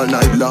you all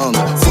night long.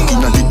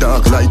 Fucking at the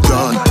dark light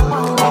gone.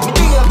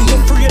 Me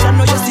afraid I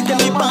know you see them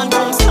me band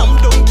down. Slam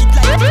dunk it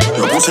like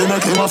your pussy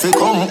make him have to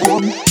come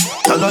home.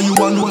 Tell her you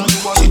alone.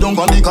 Sit down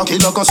on the cocky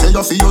like I say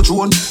you for your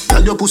drone.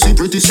 Tell your pussy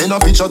pretty, send a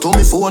picture to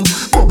me phone.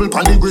 Bubble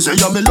pan the grizzly,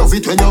 yeah me love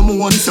it when you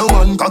moan. If your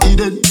man cocky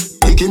dead,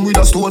 hit him with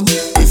a stone.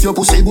 If your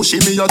pussy bushy,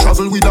 me a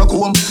travel with a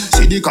comb.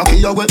 See the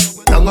cocky a wet,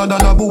 longer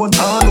than a bone.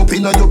 Hand up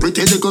in a your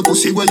pretty little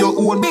pussy where you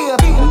own. Me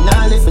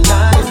nah live.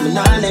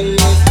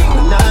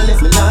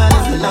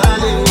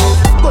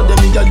 But them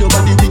me got your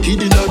body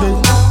wicked in a bed.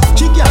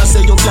 She can't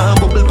say you can't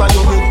bubble by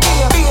your head.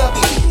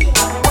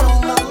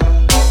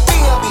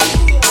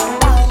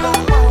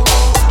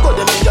 But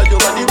them me got your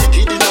body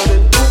wicked in a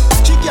bed.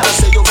 She can't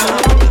say you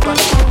can't bubble by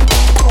your head.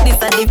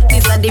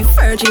 This a the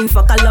virgin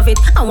fuck, I love it.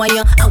 I want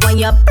you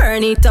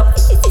burn it up.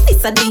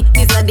 This a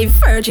the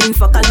virgin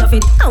fuck, I love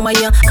it. I want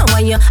you. Girl,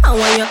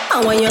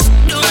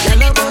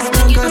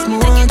 cause me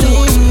want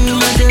you.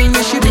 I tell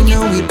me she be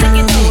now with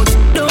me.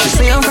 She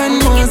say her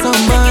friend want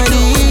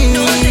somebody,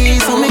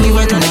 so me give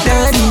her to me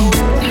daddy.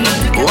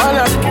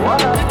 Voila,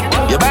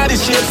 your body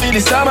shape for the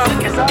summer.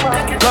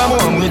 Come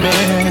on with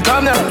me,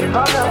 come now.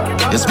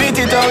 You spit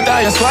it out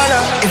or you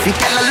swallow. If you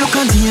cannot look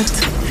at it,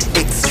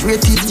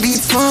 X-rated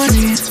beats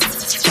funny.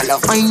 Girl a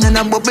fine and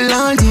a bubble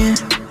all day.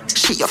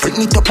 She a freak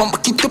me up and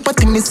back it up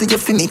at me. Say you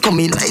feel me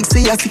coming like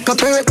say I sick a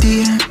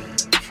birthday.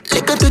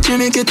 Like a touch you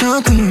make it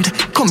all weird.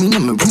 Come in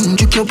my room,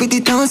 juke you with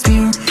the dance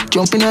spear.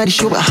 Jumping out the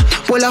shower,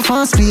 pull a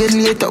fast speed.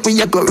 Later we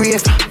a go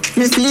rave.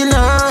 Me feel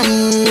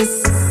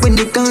nice when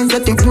the guns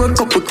at the road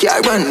couple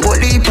car run.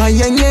 Bully by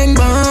a young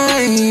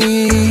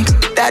boy.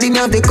 Daddy me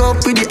have the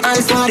cup with the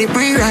ice for the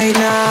free right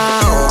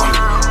now.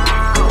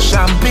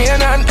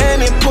 Champagne and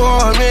any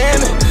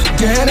pouring.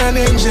 Then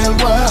an angel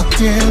walked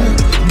in.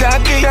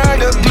 That gave her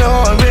the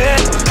glory.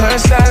 Her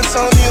style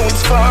so new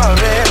it's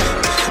foreign.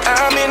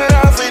 I'm in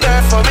love with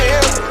her for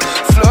real.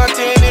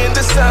 Floating in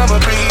the summer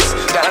breeze.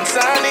 Dance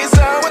on is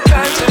our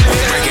time to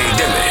live.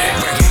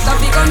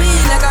 Coffee come in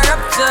like a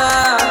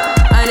rapture,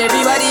 and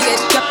everybody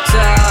get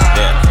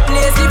captured.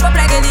 Play sleep up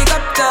like a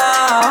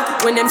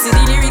helicopter. see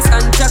the lyrics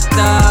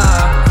contractor.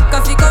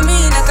 Coffee come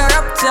in like a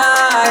raptor,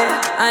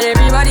 and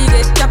everybody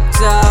get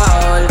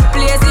captured.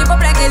 Place it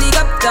up like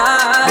helicopter.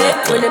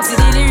 When them see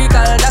the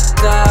lyrical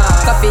doctor.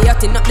 Coffee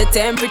hotting up the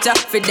temperature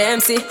for them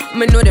see.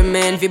 Me know the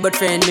man fi but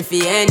friend me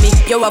fi enemy.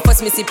 Yo, I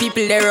first me see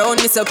people there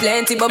around me so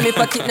plenty, but me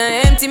pocket na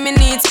empty. Me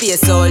need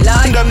space so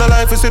large. Them the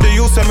life is see the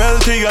use them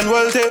healthy and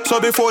wealthy. So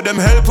before them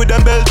help with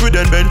them belt with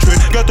them bench.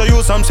 Got to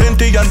use some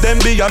senti and them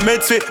be a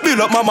medsi.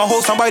 Build up mama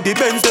house and buy the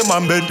Benz them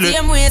and Bentley.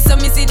 Same way so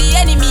me see the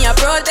enemy a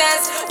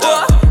protest.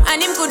 Oh,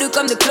 and him could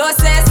come the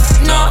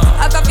closest. No,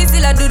 I coffee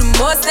still I do the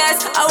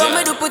mostest. I want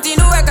me to put in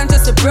the work and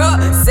just the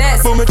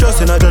process. But me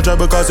trust in a judge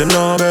because him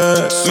know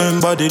best.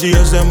 Remember the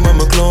days them when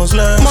me close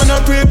less. Man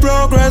I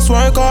pre-progress,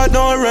 work hard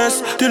don't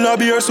rest. Till I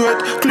be your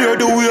sweat, clear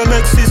the way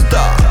make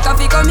sister.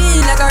 Coffee come in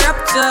like a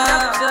rapture.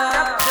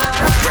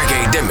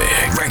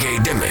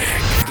 Reggae Demic.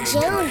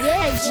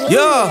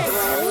 Yeah.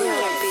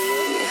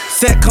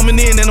 Set coming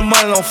in and the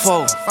money on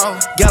fold.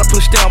 Gotta put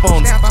a stamp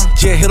on it.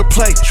 Yeah, hit a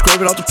plate, scrape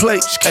it off the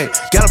plate. Hey,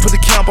 gotta put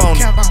the camp on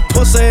it.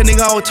 Pussy ass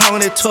nigga always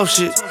talking that tough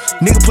shit.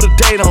 Nigga put a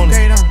date on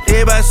it.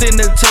 Everybody sitting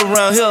at the table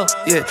around here.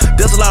 Yeah,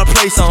 there's a lot of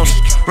place on it.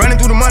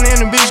 Running through the money and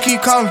the bitch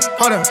keep calling.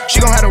 Hold up,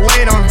 she gon' have to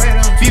wait on it.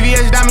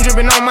 VVS diamond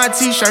dripping on my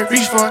t-shirt.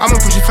 Reach for it, I'ma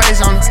put your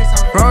face on it.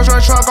 Rolls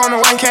Royce truck on the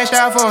white cashed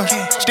out for it.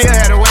 Still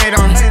had to wait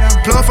on it.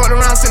 Plug fucked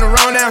around, send a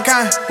round down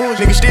kind.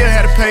 Nigga still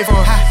had to pay for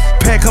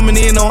it. Pack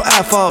coming in on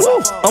iPhone.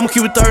 I'ma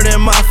keep it 30 in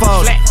my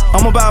fault.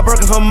 I'ma buy a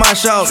Birkin for my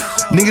shout.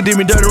 Nigga did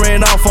me dirty,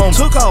 ran off on me.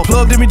 Took off.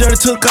 Plug did me dirty,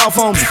 took off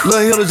on me.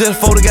 Lil' Hilda just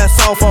folded, got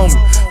soft on me.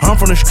 I'm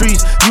from the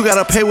streets, you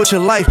gotta pay with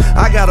your life.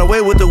 I got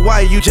away with the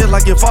white, you just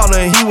like your father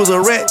and he was a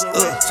rat.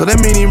 So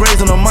that mean he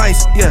raising the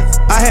mice, yeah.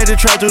 I had to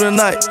try through the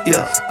night,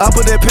 yeah. I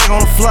put that pack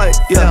on a flight,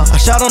 yeah. I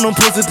shot on them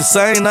pussies the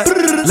same night.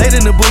 Late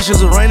in the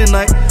bushes, a rainy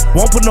night.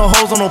 Won't put no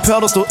hoes on no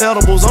pedals or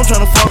edibles. I'm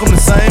tryna fuck them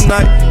the same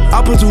night.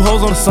 I put 2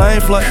 hoes on the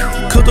same flight.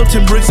 Cooked up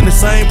 10 bricks in the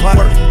same pot.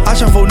 I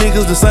shot 4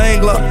 niggas the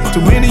same Glock.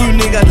 Too many of you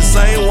niggas got the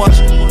same watch.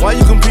 Why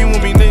you compete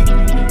with me, nigga?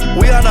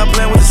 We are not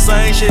playing with the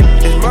same shit.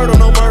 It's murder,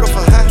 no murder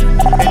for high.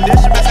 And this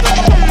shit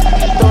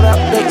throw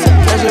out bakes,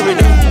 cash every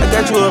day. I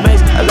got you a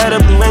mace, I light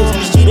up blue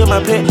rays. Cheat in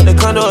my pet, the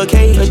condo a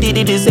cage. A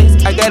DD this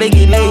sex, I gotta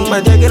get laid.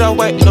 My jacket all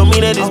white, don't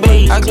mean that it's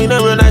beige. I clean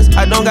up real nice,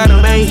 I don't got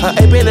a maid. Her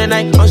ape in the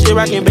night, on shit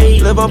rockin'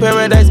 babe. Live on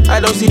paradise, I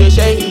don't see the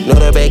shade. Know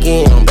the back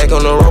end, I'm back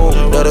on the road.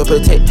 Know the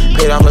protect,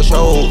 paid off her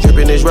show.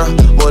 Drippin' this rough,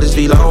 more this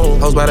V long.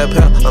 Hoes by the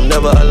pair, I'm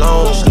never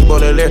alone. Sleep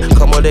on the lyric,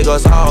 come on, they go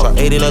soft.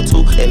 8 in a 2,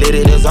 and let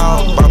it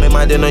dissolve. Bombin'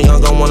 my dinner,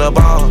 young gon' wanna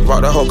ball.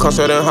 Rock the whole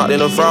concert and hot in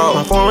the frog.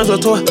 My phone rings a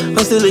toy,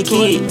 I'm still a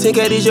kid.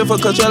 10K this year for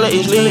Coachella,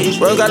 it's lit.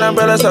 Bro got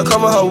umbrellas to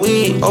cover her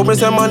wig. Open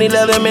some money,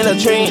 let them in a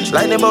trench.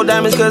 Lightning bolt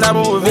diamonds, cause I'm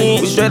a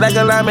revenge. We straight like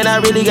a lineman, I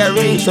really got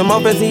rich. Some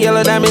more fancy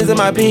yellow diamonds in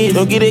my piece.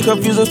 Don't get it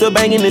confused, I'm still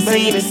banging the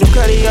seat. Some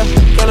cutty up,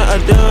 kinda a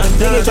done.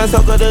 Nigga try to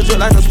soak up the drip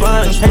like a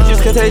sponge.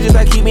 Hatred's contagious,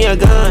 I keep me a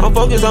gun. I'm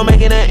focused on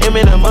making that M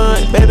in a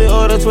month. Baby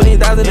order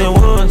 20,000 at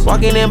once.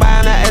 Walking in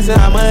buying, not asking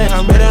how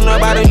much. Better know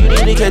about it, you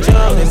need to catch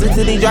up. Listen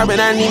to these dropping,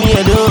 I need me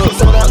a dub.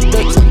 Sold out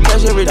bakes,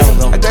 cash every day.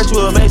 I got you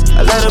a mace,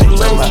 I light up blue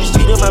rays.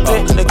 Street in my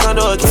pet, the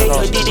condo a cake.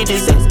 A DD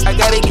this sex, I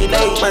gotta get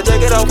laid. My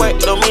jacket all white,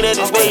 don't mean that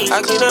it's beige.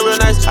 I clean up real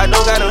nice, I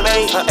don't got a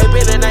maid. Her ape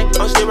in the night,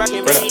 I'm still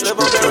rockin' babe. Live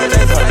on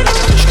paradise,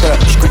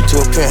 straight to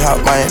a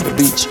penthouse, Miami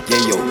Beach.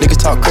 Yeah, yo, niggas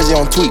talk crazy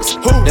on tweets.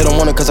 They don't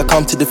want it cause I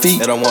come to defeat.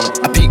 They don't want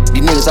it. I peep,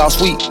 these niggas all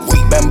sweet.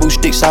 Bamboo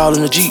sticks all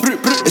in the Jeep.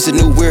 It's a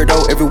new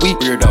weirdo every week.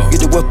 Get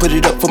the what, put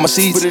it up for my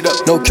seeds.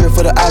 No cure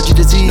for the IG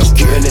disease.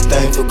 Do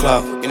anything for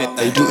clout.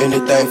 They do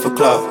anything for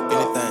clout.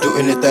 Do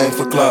anything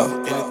for clout.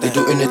 They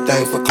do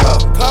anything for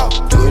clout.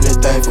 Do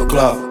anything for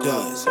clout.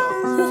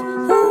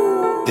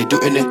 They do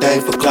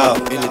anything for clout.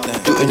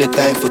 Do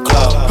anything for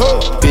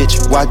clout.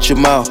 Bitch, watch your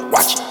mouth.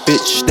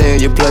 Bitch, stay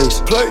in your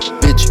place.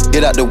 Bitch,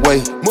 get out the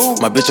way.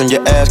 My bitch on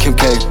your ass, Kim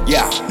K.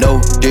 Yeah.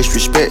 No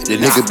disrespect, the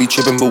nigga be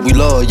trippin', but we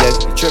love, yeah.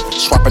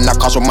 Swapping out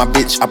cars with my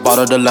bitch. I bought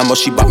her the Lambo,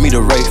 she bought me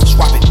the Wraith.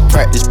 Swap it.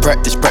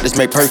 Practice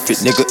make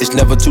perfect. Nigga, it's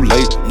never too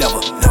late. Never.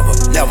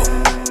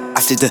 I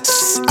see the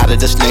out of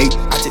the snake.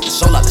 I take the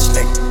soul out the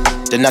snake.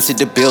 Then I see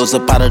the bills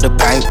up out of the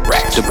bank.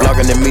 The blog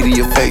and the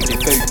media fake.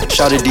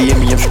 Shout it DM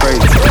me, I'm straight.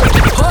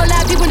 Whole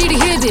lot of people need to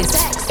hear this.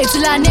 It's a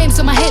lot of names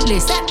on my hit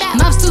list.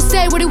 Mom still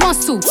say what he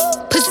wants to.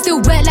 Pussy still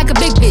wet like a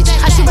big bitch.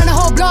 I should run a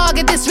whole blog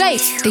at this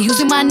rate. They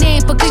using my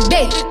name for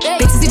clickbait.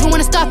 Bitches even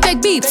wanna start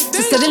fake beef.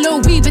 Just sell a little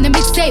weave in the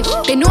mixtape.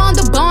 They know I'm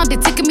the bomb, they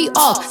ticking me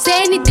off. Say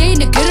anything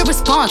to get a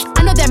response.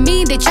 I know that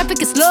mean they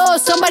traffic is slow.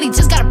 Somebody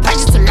just gotta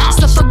purchase to launch.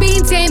 So for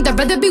being tame, they'd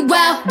rather be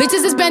wild.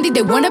 Bitches is brandy,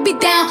 they wanna be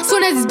down.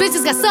 Soon as these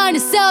bitches got something to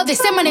sell, they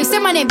say my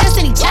name,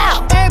 Destiny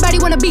Child. Everybody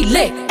wanna be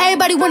lit,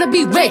 everybody wanna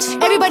be rich,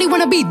 everybody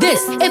wanna be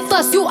this. If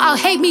us you, I'll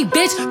hate me,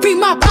 bitch. Free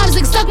my problems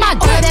and suck my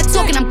dick. All that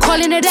talking, I'm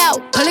calling it out.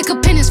 Public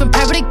opinions from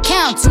private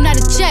accounts. You not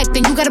a check,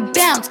 then you gotta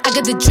bounce. I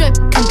got the drip,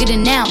 come get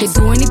it now. They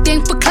do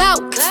anything for clout,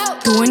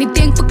 do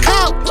anything for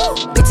clout.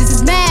 Bitches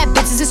is mad,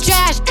 bitches is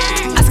trash.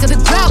 I got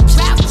the grouch.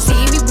 See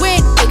me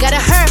win, they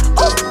gotta hurt.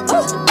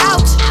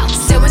 Ouch.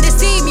 Say when they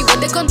see me, what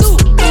they gon' do?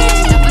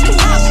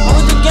 I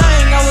was the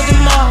gang, I was the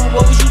mob.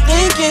 What was you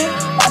thinking?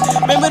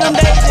 Remember them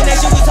days and that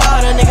shit was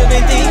hard, a nigga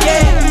been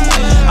thinking.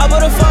 I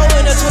put a 4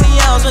 in a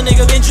 20 ounce, a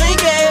nigga been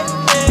drinking.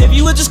 If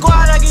you with the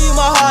squad, I give you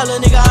my heart, a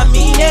nigga, I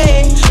mean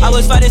it. I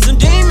was fighting some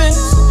demons,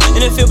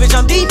 in the field, bitch,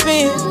 I'm deep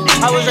in.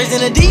 I was raised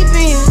in the deep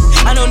end,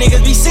 I know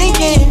niggas be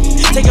sinking.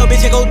 Take your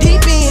bitch and go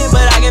deep in,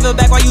 but I give it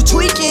back while you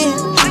tweaking.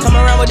 Come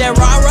around with that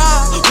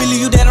rah-rah, we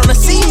leave you dead on the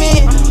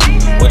cement.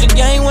 With the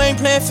game, we ain't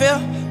playing fair.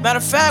 Matter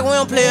of fact, we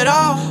don't play at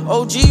all.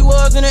 OG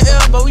was in the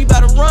air, but we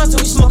bout to run till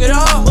we smoke it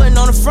all. Button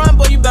on the front,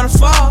 boy, you better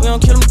fall. We don't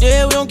kill them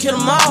dead, we don't kill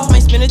them all.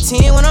 Might spend a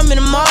 10 when I'm in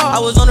the mall.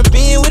 I was on the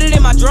bin with it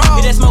in my draw.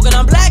 Hit that smoking,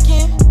 I'm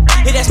blacking.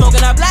 Hit that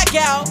smoking, I black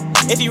out.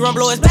 If he run,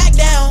 blow his back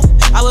down.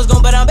 I was gon'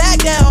 but I'm back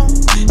down.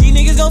 These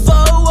niggas gon'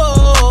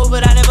 fold,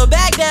 but I never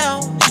back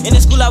down. In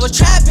the school I was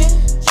trapping.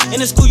 In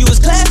the school you was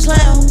class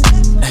clown.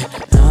 Hey,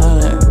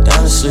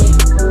 down to sleep.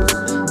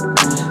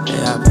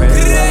 Yeah, I pray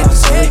that I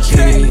saw the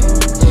key.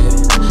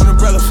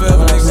 Brother fell,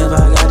 but I never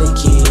got the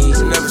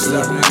keys. Never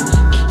stop,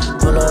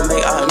 nigga. Pull on,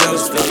 make all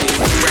niggas feel it.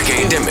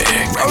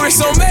 I'm rich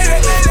on Mayday.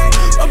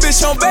 I'm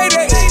bitch on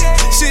Bayday.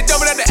 Shit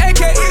double at the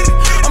AK.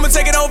 I'ma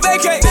take it on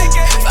vacay.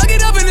 Fuck it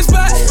up in the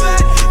spot.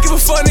 Give a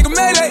fuck, nigga,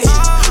 Mayday.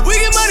 We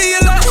get money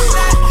a lot.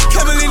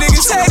 Can't believe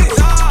niggas hate it.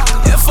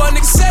 Yeah, fuck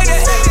niggas say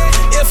that.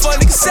 Yeah, fuck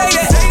niggas say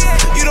that.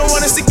 You don't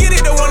want us to get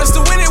it, don't want us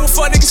to win it. Well,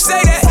 fuck niggas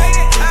say that.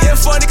 Yeah,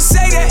 fuck niggas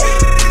say that.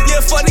 Yeah,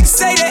 fuck niggas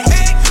say that.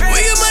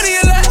 We get money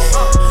a lot.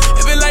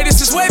 Like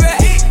this is way back,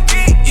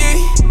 yeah.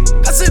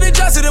 I took the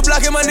drop to the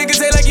block and my niggas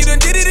say like you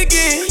done did it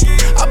again.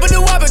 I put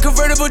the whopper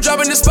convertible,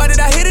 dropping the spot that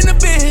I hit in the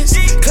Benz.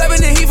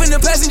 Clapping the heat from the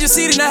passenger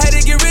seat and I had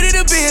to get rid of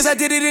the Benz. I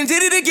did it and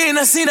did it again.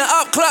 I seen the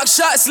op clock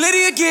shot,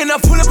 slitty again.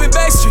 I pull up in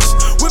back streets,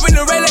 whipping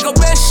the ray like a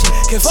best shit.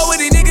 Can't fuck with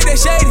these niggas that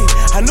shady.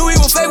 I knew he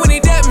was fake when he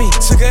dapped me.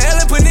 Took a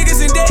L and put niggas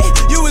in debt.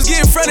 You was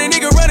getting front and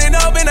nigga running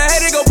off and I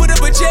had to go put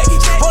up a check.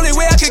 Only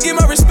way I could get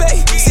my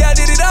respect. See, I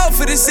did it all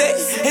for the sake,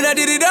 and I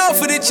did it all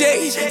for the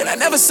change. And I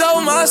never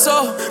sold my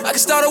soul. I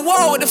could start a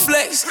war with the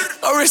flex.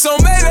 My wrist on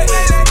Mayday,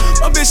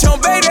 my bitch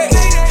on Bayday.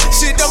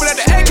 Shit double at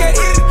the AK.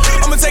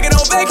 I'ma take it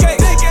on vacay.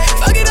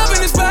 Fuck it up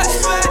in the spot.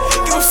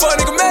 Give a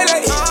fuck, nigga,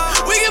 Mayday.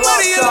 We get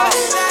money a lot.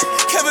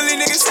 Can't believe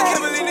niggas,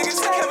 can't believe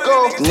niggas, can't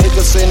believe niggas.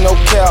 Niggas say no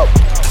cap,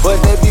 but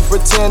they be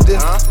pretending.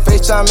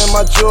 FaceTime in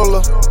my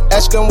jeweler,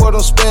 ask them what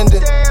I'm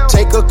spending.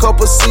 Take a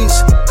couple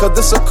seats, cause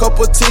this a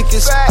couple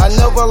tickets. I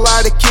never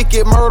lie to kick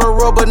it,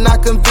 murderer but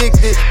not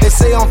convicted. They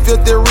say I'm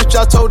filthy rich,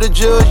 I told the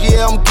judge,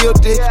 yeah, I'm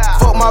guilty.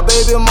 Fuck my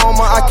baby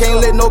mama, I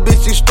can't let no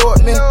bitch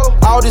extort me.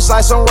 All this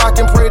ice I'm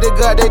rockin', pray to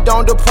God they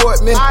don't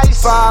deport me.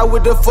 Fire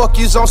with the fuck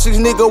yous on 6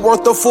 nigga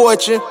worth a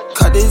fortune.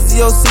 Cut this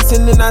Z06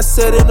 and then I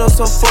set it on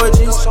some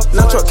 4Gs.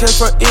 Now truck came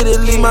from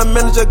Italy, my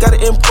manager got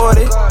it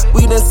imported.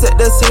 We done set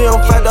this here on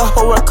fire, the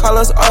whole world call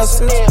us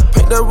Austin.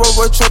 Paint the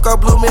Rover truck, I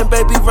blew me,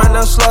 baby, run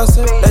out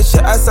Slauson. That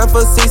shit I signed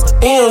for 6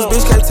 M's,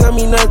 bitch can't tell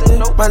me nothing.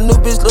 My new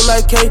bitch look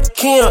like K.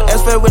 Kim,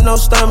 ass fat with no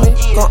stomach.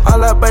 Gon'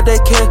 all out by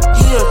that cat,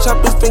 yeah.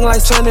 Chop his finger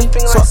like Sunday,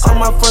 so all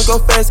my friends go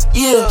fast,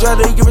 yeah. Drive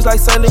the Urus like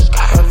Sunday.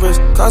 My wrist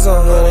cost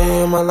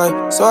 100 in my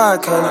life, so I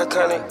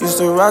can't. Used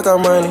to rock our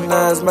money,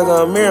 now it's make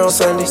a mirror on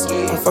Sundays.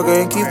 I fuck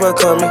her and keep her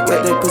coming,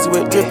 got that pussy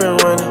with drippin'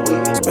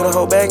 running. Spend a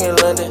whole bag in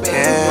London.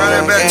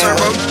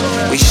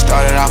 We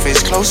started off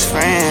as close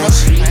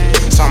friends.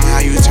 Somehow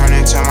you turned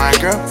into my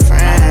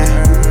girlfriend.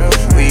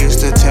 We used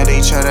to tell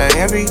each other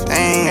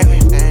everything.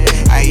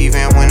 I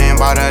even went and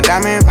bought her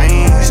diamond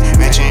rings,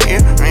 matching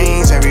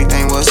earrings.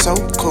 Everything was so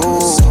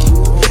cool.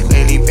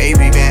 Lately,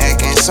 baby, been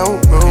acting so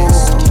rude.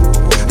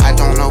 I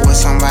don't know what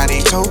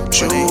somebody told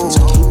you,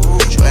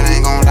 but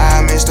ain't gon'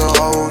 lie, Mr.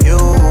 Hold You.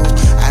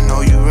 I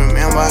know you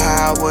remember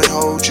how I would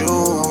hold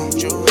you.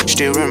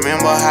 Still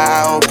remember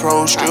how I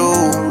approached you.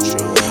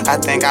 I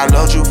think I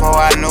loved you before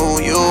I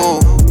knew you.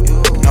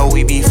 Know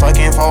we be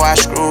fucking before I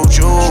screwed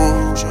you.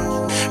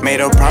 Made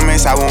a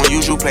promise I won't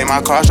use you. Play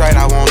my cards right,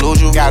 I won't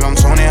lose you. Got them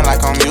tuning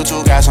like I'm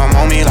YouTube. Got some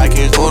on me like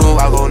it's voodoo.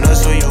 I go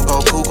nuts till you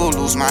go cuckoo.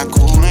 Lose my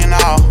cool and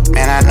all.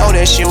 Man, I know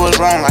that shit was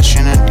wrong. I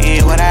shouldn't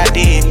did what I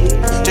did.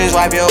 Just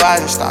wipe your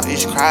eyes and stop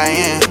this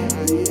crying.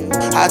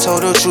 I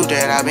told the truth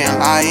that I've been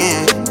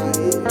lying.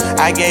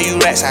 I gave you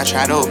racks, I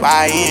tried to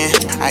buy in.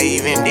 I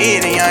even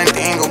did the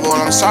unthinkable.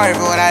 I'm sorry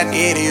for what I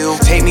did to you.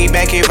 Take me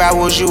back if I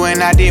was you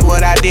and I did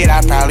what I did.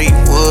 I probably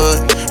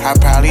would. I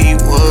probably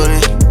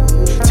wouldn't.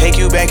 Take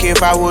you back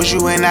if I was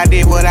you and I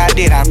did what I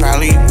did. I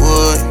probably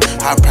would.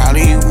 I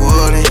probably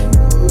wouldn't.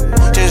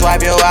 Just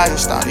wipe your eyes and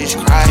start this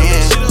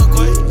crying.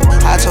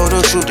 I told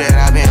the truth that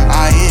I've been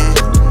lying.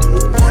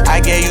 I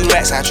gave you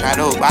racks, I tried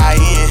to buy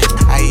in.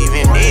 I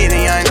even did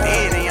the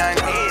undid.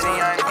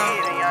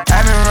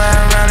 I've been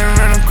riding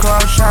around the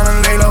club,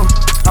 tryna lay low.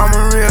 I'm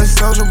a real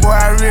soldier boy,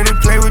 I really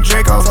play with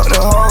Draco. Fuck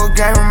the whole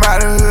game, I'm out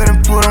the hood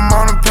and put them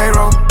on the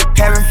payroll.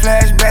 Having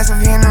flashbacks of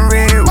hitting the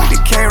red with the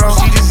K-roll.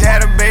 She just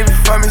had a baby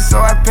for me,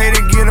 so I paid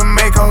to get a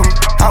makeover.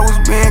 I was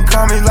being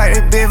comics like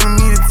they bid for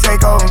me to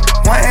take over.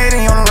 180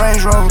 on the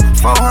Range Rover,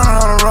 400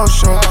 on the road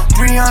show,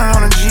 300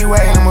 on the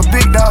G-Wagon. I'm a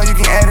big dog, you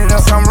can add it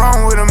up. Something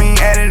wrong with them, he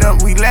add it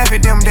up. We laugh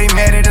at them, they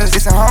mad at us.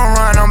 It's a home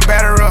run, I'm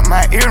batter up.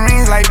 My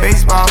earrings like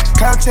baseball.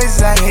 cloud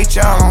chasers, I hate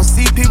y'all. I don't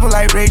see people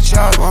like Ray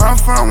Charles. Where I'm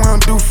from, we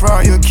don't do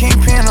fraud. You a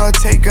kingpin or a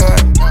taker.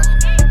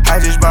 I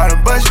just bought a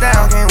bus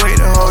down, can't wait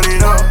to hold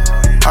it up.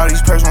 All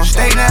these perks won't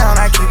stay down,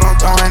 I keep on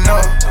throwing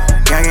up.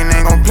 Youngin'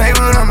 ain't gon' play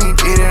with him, he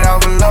did it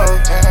out of love.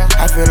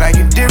 I feel like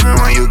it's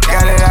different when you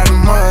got it out of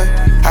mud.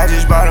 I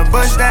just bought a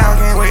bus down,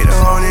 can't wait to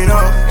hold it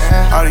up.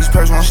 All these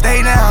perks won't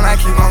stay down, I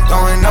keep on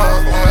throwing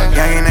up.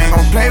 Youngin' ain't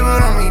gon' play with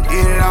him, he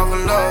did it out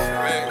of love.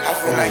 I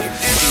feel like it's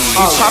different.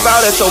 Pop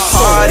out at your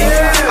party,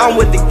 I'm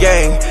with the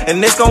gang,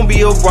 and it's gon'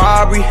 be a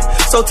robbery.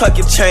 So tuck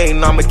your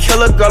chain, I'm a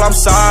killer, girl, I'm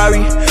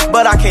sorry,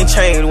 but I can't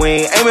change.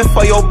 We ain't aiming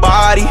for your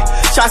body,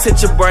 shots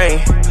hit your brain.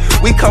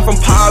 We come from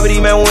poverty,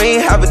 man, we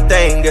ain't have a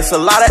thing. There's a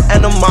lot of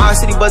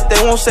animosity, but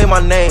they won't say my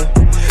name.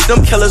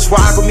 Them killers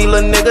rock with me,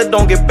 little nigga,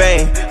 don't get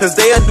banged. Cause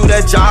they'll do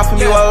that job for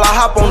me while I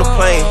hop on the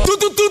plane.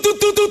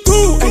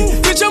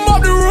 Bitch, I'm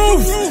off the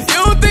roof. You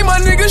don't think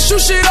my niggas shoot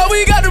shit up,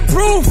 we got to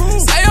prove.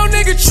 Say your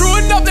nigga true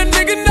enough, that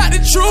nigga not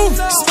the truth.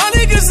 My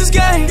niggas is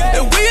gang,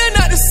 and we ain't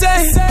not the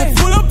same. I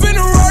pull up in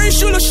a Rari,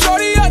 shoot a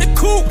shorty out the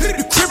coupe.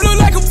 The crib look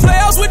like a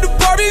playhouse with the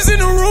Barbies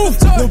in the roof.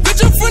 No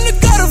bitch, I'm from the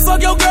gutter,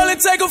 fuck your girl and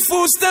take a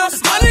food stamp.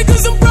 My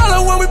niggas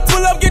umbrella, when we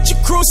pull up, get your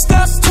crew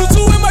stopped.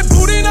 Tutu in my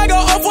booty, and I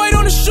got off-white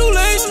on the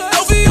shoelace.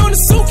 LV on the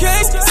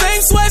suitcase,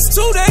 same sweats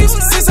 2 days.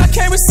 Since I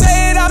came and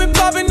said, I've been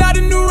popping out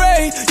a new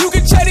raid. You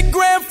can check the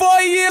gram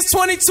 4 years,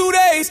 22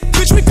 days.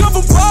 Bitch, we come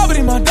from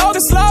poverty, my dog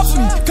is slob for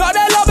me. Call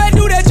that love, I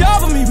do that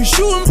job for me. We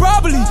shooting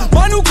properly.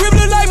 My new crib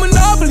look like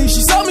Monopoly.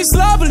 She sold me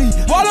sloppily.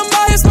 While I'm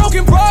out here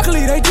smoking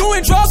broccoli, they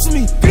doing drugs for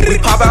me. We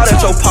pop out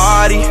at your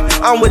party,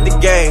 I'm with the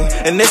gang,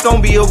 and it's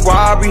gon' be a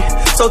robbery.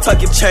 So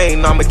tuck your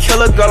chain, I'm a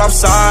killer, girl, I'm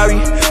sorry,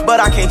 but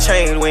I can't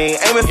change. We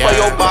ain't aiming for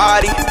your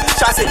body,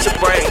 shots hit your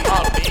brain.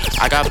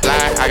 I got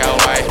black, I got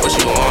white, what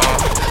you want?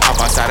 Hop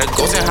outside a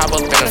ghost and hop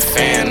up in a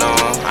fan on.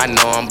 I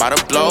know I'm about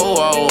to blow,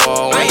 oh,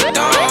 oh, when you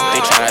done.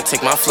 They try to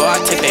take my floor, I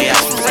take their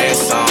ass for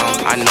ransom.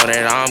 I know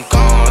that I'm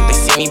gone, they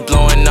see me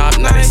blowing up,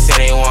 now they say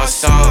they want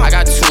some. I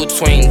got 2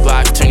 twin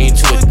Glocks, turn you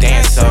to a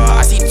dancer.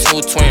 I see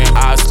 2 twin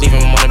eyes, leave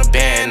him on a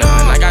band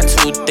on. I got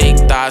 2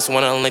 thick thighs,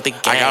 wanna link the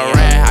gang. I got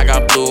red, I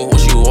got blue,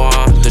 what you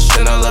want? The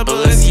Chanel,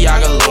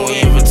 Balenciaga,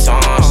 Louis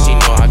Vuitton. She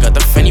know I got the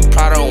Fendi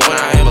Prada when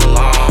I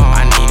belong.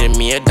 I needed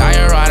me a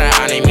diorama,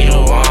 I need me the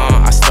one.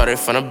 I started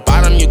from the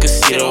bottom, you can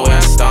see the way I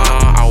stomp.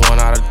 I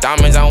want all the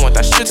diamonds, I want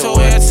that shit to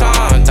wear a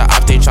ton. The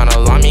op, they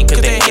tryna lie me,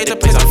 cause they hate the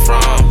place I'm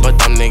from. But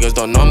them niggas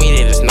don't know me,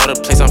 they just know the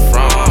place I'm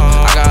from.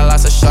 I got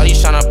lots of shorties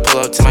tryna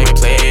pull up to my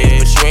place,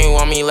 but you ain't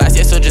want me last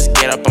year, so just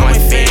get up on my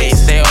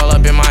face. They all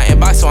up in my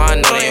inbox, so I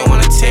know they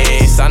wanna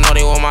taste. I know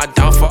they want my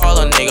down for all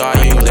the nigga,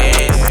 are you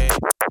lazy?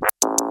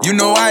 You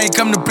know I ain't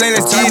come to play,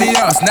 let's turn it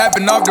up.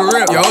 Snapping off the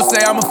rip, yo,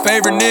 say I'm a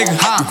favorite nigga.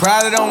 You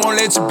probably don't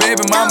wanna let your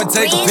baby mama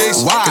take a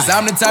picture. Cause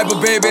I'm the type of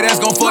baby that's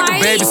gon' fuck the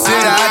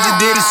babysitter. I just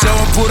did a show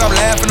and put up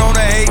laughing on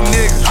the hating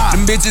nigga.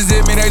 Them bitches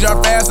hit me, they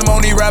drop fast, I'm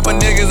on these rapper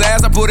niggas'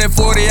 ass. I put that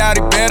 40 out,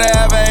 he better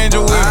have an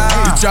angel with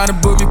him. You tryna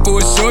book me for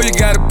a show, you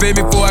gotta pay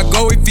me before I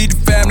go. We feed the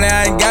family,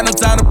 I ain't got no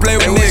time to play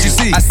with niggas. You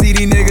see? I see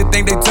these niggas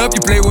think they tough, you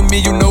play with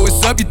me, you know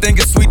it's up. You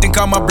think it's sweet, then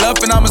call my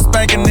bluff and I'ma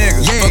spank a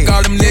nigga. Fuck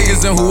all them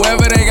niggas and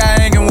whoever they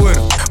got hanging with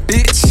them.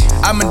 Bitch,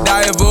 I'ma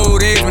die of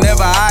old age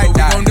whenever I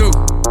die. What we gon' do?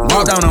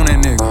 Walk down on that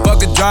nigga.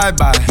 Fuck a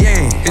drive-by.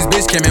 Yeah, his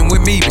bitch came in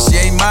with me, but she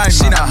ain't mine.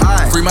 She not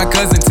high. Free my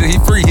cousin till he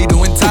free. He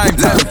doing time.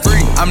 Let him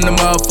free. I'm the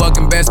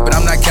motherfucking best, but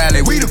I'm not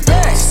Cali. We the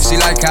best.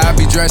 She like how I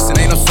be dressed and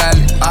ain't no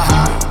salad.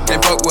 Can't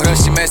fuck with her,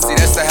 she messy.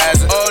 That's a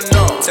hazard. Oh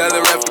no. Tell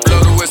the ref to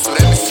blow the whistle.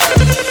 Let me see.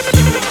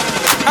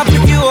 I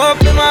pick you up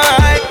in my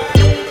ride.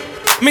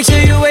 Make sure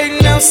you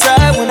waiting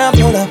outside when I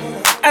pull up.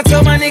 I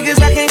told my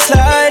niggas I can't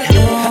slide.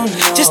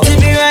 Just to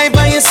be right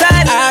by your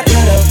side. I could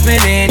have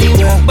been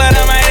anywhere, but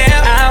I'm right here.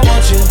 I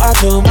want you all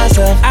to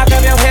myself. I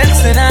grab your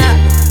hands and I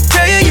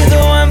tell you you're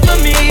the one for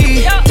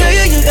me. Tell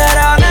you you got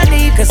all I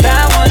need, cause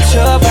I want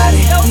your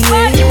body.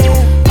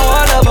 Yeah,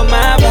 all over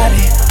my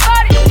body.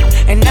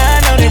 And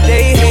I know that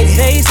they hate it.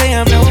 They say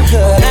I'm no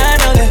good.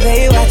 I know that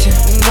they watching.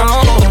 No,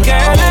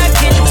 girl, I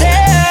can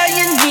tell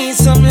you need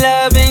some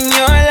love in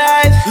your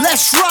life.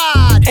 Let's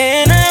ride.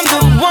 And I'm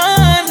the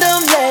one,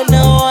 don't let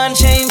no one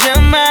change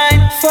your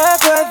mind.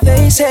 Fuck what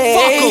they say.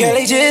 Girl,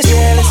 they just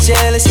jealous,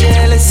 jealous,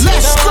 jealous.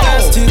 Let's don't go.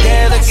 want us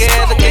together,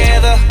 together,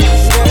 together.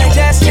 Girl, they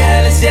just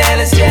jealous,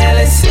 jealous,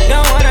 jealous.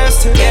 Don't want us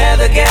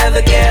together,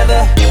 together,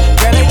 together.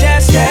 Girl, they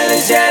just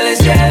jealous, jealous,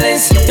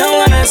 jealous. Don't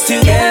want us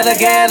together,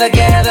 together,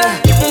 together.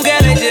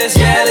 Girl, they just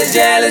jealous,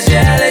 jealous,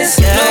 jealous.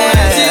 Don't want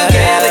us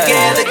together,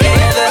 together,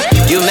 together.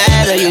 You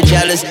mad or you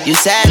jealous, you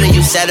sad or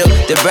you settle.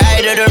 The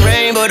brighter the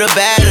rainbow, the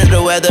better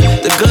the weather.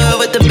 The good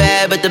with the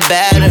bad, but the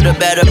badder the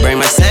better. Bring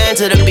my sand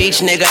to the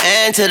beach, nigga,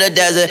 and to the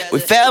desert.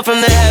 We fell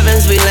from the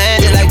heavens, we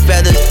landed like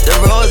feathers. The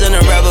rose and the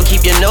rebel,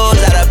 keep your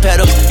nose out of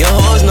pedals. Your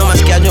hoes know my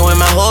schedule and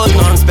my hoes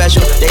know I'm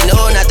special. They know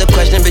not the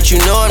question, but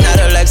you know I'm not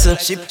Alexa.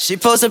 She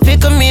post a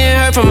pic of me and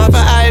her from off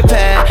her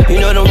iPad.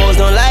 You know them hoes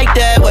don't like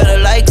that, where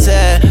the likes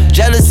at.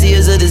 Jealousy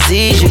is a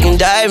disease, you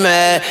can die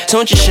mad.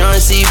 Don't you Sean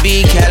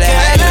CB, Cali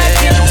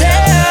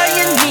Tell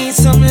you need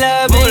some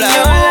love in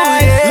your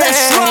life.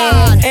 Let's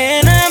ride.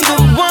 And I'm the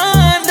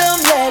one,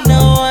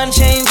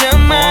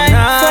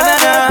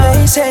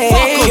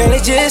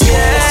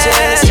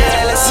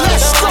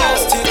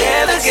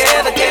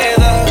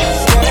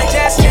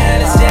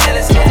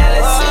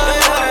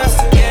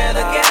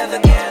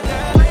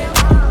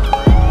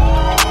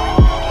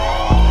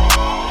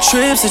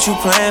 games that you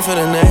plan for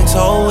the next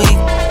whole week.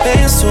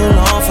 Bands too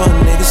long for a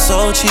nigga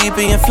so cheap.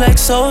 And your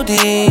flex OD,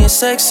 and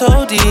sex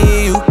OD.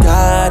 You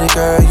got it,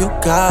 girl, you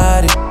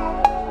got it.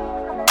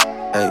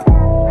 Hey,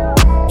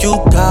 you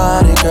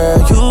got it, girl,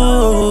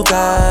 you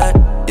got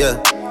it.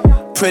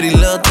 Yeah, pretty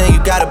little thing,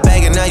 you got a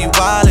bag and now you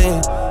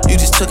wildin'. You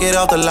just took it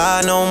off the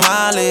line, no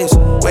mileage.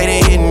 Way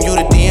they hitting you,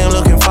 the DM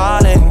looking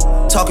violent.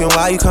 Talking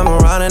while you come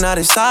around and now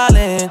they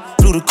silent.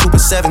 Blew the coupe at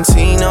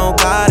 17, no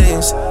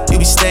guidance. You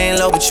be staying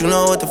low, but you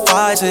know what the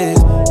fight is.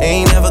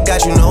 Ain't never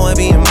got you know it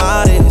being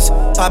modest.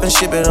 Poppin'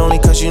 shit, but only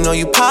cause you know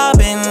you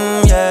poppin',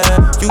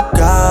 yeah. You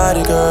got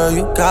it, girl,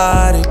 you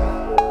got it.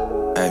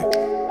 Hey.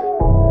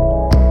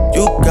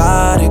 You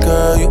got it,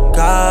 girl, you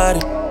got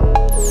it.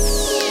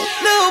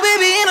 Little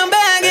baby in a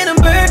bag and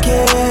I'm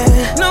Birkin.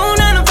 No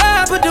 9 to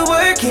 5, put the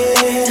work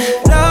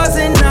in. Laws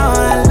and all,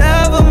 I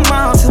love them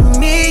all. To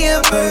me,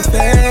 you're perfect.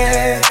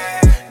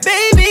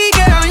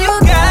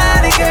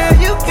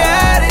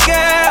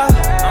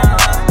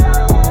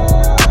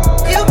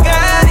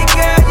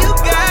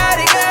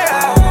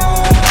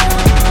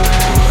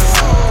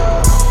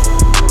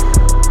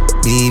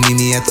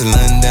 At the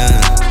London,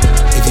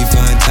 if you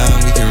find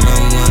time, we can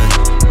run one.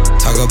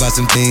 Talk about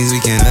some things we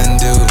can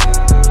undo.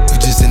 You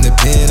just in the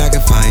pen, I can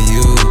find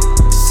you.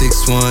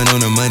 6'1" on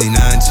the money,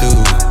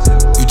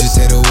 9'2". You just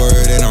say the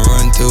word and I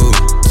run through.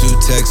 2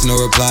 texts, no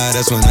reply,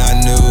 that's when I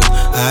knew.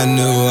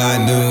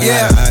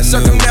 Yeah, I knew.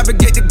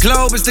 Circumnavigate the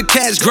globe as the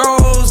cash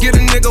grows. Get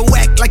a nigga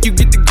whack like you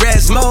get the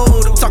grass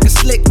mowed. I'm talking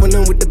slick when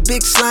I'm with the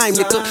big slime,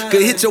 nigga.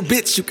 Could hit your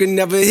bitch, you can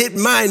never hit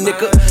mine,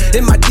 nigga.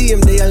 In my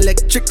DM, they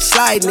electric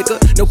slide, nigga.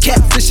 No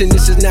catfishing,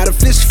 this is not a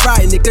fish fry,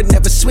 nigga.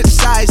 Never switch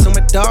sides on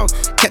my dog.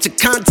 Catch a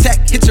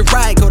contact, hit your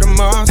ride, go to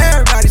Mars.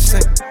 Everybody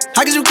say,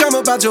 how could you come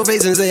about your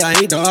face and say I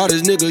ain't the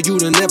hardest nigga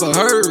you'd have never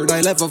heard?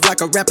 I left off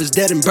like a rapper's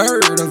dead and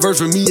bird. A verse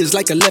for me is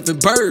like 11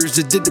 birds.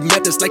 Just did the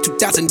math, it's like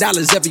 $2,000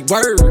 every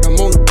word. I'm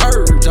on the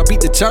purge, I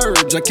beat the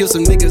church. I kill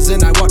some niggas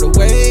and I walked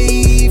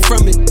away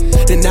from it.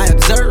 Then I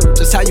observed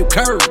just how you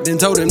curved. Then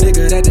told them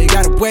nigga that they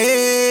gotta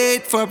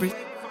wait for it.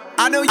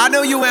 I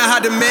know you ain't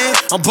hot demand.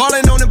 I'm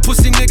ballin' on them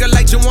pussy nigga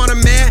like you want a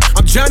man.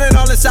 I'm drowning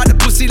all inside the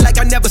pussy like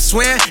I never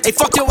swam. Hey,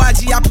 fuck your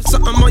IG, I put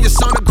something on your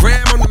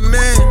sonogram. I'm the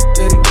man.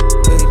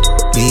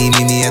 Meet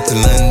me at the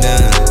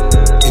London.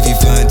 If you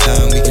find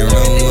time, we can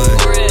run one.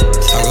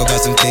 Talk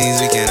about some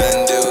things we can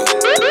undo.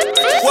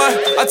 What?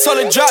 I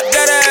told her drop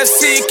that ass,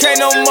 see,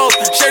 can't no more.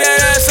 Shake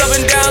that ass up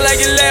and down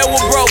like your leg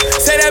was broke.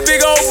 Say that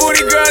big old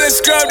booty girl and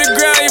scrub the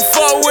ground. You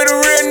fought with a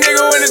real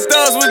nigga when the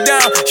thugs was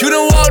down. You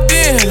done walked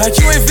in like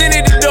you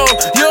invented the door.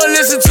 You don't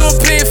listen to a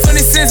pin for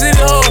the sensitive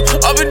hoe.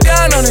 Up and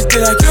down on it,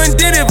 like you ain't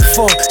did it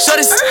before. Show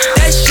this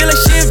that shit like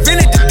she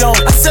invented the dome.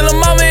 I tell her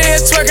mama in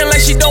here twerking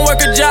like she don't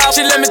work a job.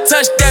 She let me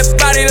touch that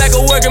body like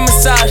a working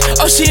massage.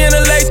 Oh, she in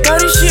her late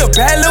 30s, she a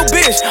bad little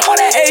bitch. All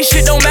that age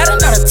shit don't matter,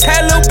 not a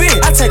tad little bit.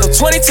 I take her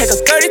 20, take her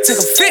 30, take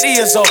her 50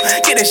 years old.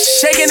 Get her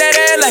shaking that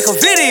ass like a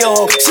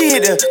video. She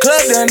hit the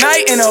club the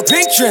night in her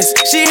pink dress.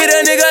 She hit a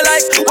nigga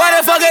like, why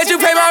the fuck did you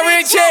pay my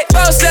rent check?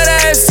 Bounce that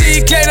ass, see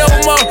you can't no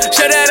more.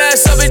 Shut that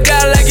ass up and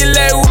down like your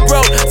leg was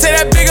broke. Take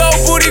that big old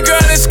booty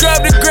girl and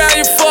scrub the ground.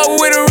 You fuck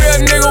with a real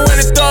nigga when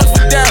the thugs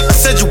were down. I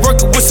said you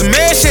working with some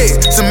man shit.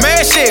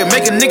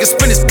 Make a nigga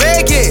spin his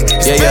bag, yeah.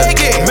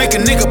 Make a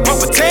nigga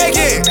pop a tag,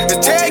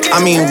 yeah.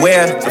 I mean,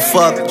 where the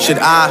fuck should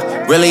I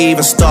really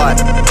even start?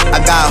 I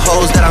got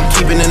hoes that I'm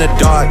keeping in the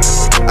dark.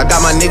 I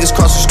got my niggas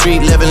cross the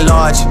street living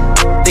large.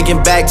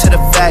 Thinking back to the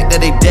fact that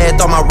they dead.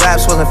 Thought my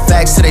raps wasn't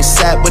facts till they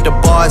sat with the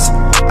bars.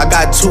 I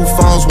got 2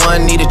 phones,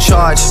 one need a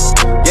charge.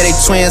 Yeah, they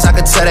twins, I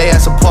could tell they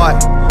ass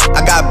apart.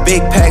 I got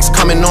big packs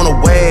coming on the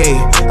way.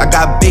 I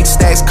got big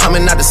stacks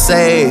coming out to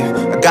save.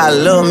 I got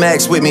Lil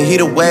Max with me, he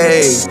the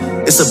wave.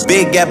 It's a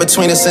big gap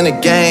between us in the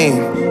game.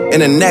 In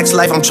the next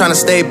life, I'm tryna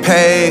stay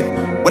paid.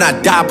 When I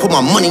die, put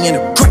my money in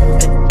the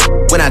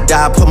grave. When I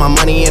die, put my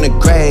money in the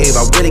grave.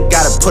 I really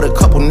gotta put a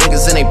couple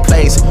niggas in their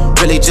place.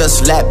 Really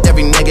just lapped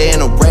every nigga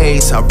in a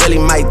race. I really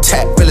might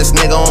tap realest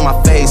nigga on my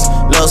face.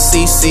 Lil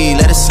CC,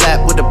 let it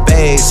slap with the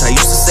bass. I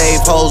used to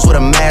save hoes with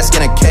a mask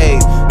in a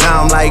cave.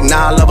 Now I'm like,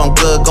 nah, love, I'm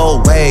good, go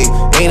away.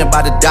 Ain't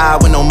about to die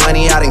with no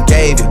money I done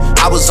gave you.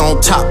 I was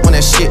on top when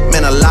that shit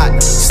meant a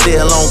lot.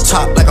 Still on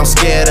top like I'm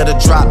scared of the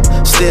drop.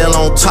 Still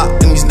on top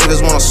and these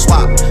niggas wanna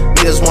swap.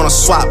 Niggas wanna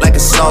swap like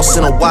it's sauce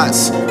in a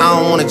Watts. I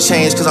don't wanna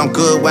change cause I'm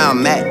good where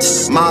I'm at.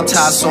 Mob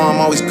tie, so I'm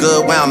always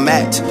good where I'm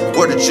at.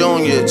 Word to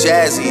Junior,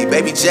 Jazzy,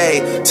 Baby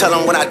J. Tell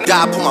them when I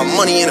die, put my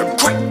money in a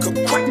crank.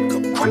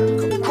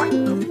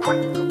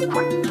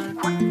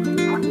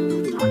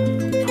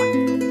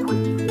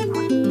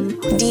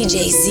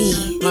 DJ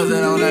Z.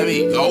 Nothing on that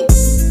beat, go.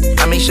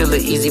 I make shit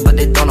look easy, but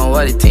they don't know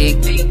what it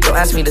take. Don't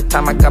ask me the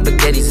time I got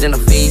baguettes in the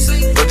face.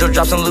 Rojo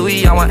drops on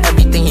Louis, I want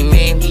everything he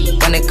made.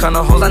 When it come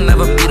to hoes, I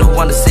never be the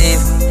one to save.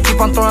 Keep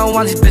on throwing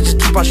ones, these bitches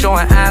keep on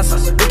showing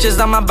ass. Bitches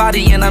on my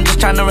body and I'm just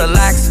trying to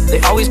relax. They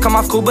always come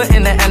off cool, but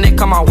in the end they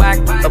come out whack.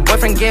 A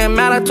boyfriend getting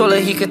mad, I told her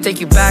he could take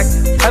you back.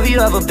 Have you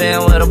ever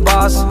been with a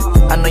boss?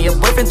 I know your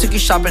boyfriend took you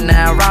shopping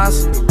at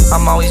Ross.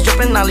 I'm always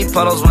dripping, I leave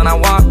puddles when I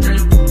walk.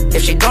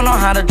 If she don't know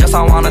how to dress,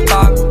 I wanna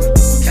talk.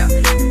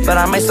 but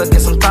I might still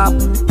get some top.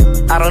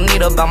 I don't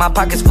need a belt, my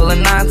pockets full of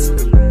knots.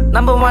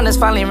 Number one is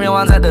finally real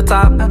ones at the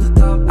top.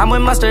 I'm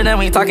with Mustard and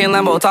we talking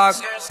Lambo talk.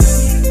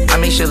 I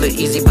make shit look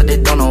easy, but they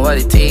don't know what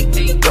it take.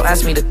 Don't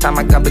ask me the time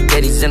I got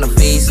spaghettis in the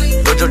face.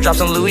 Jojo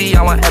drops on Louis,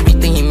 I want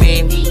everything he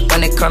made.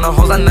 When it come to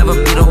hoes, I never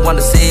be the one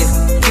to save.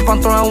 Keep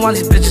on throwing ones,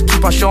 these bitches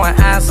keep on showing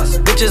ass.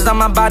 Bitches on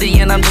my body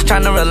and I'm just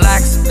trying to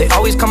relax. They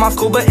always come off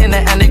cool, but in the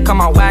end they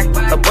come out whack.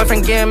 The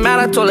boyfriend getting mad,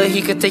 I told her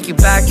he could take you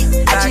back.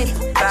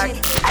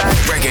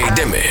 Reggae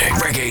Demi.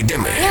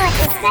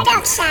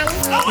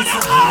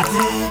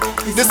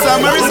 The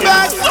summer is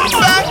back.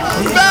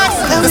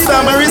 The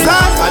summer is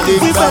hot.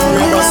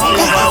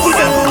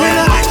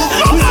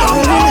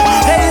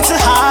 Hey, it's a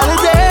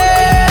holiday.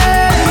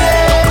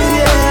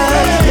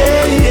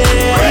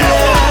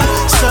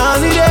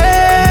 Sunny day.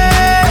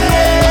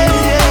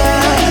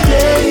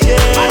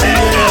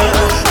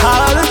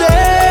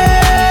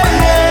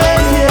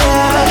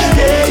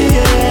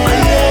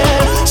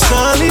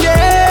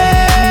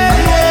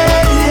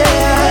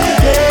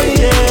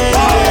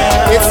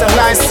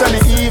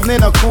 Sunny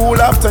evening, a cool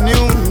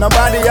afternoon.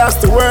 Nobody has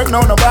to work,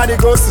 no, nobody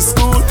goes to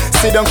school.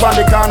 Sit down on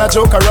the corner,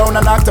 joke around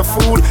and act a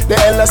fool. The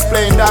elders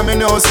playing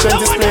dominoes,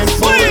 strength is playing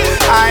fool.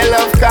 I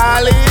love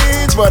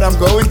college, but I'm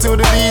going to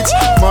the beach.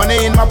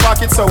 Money in my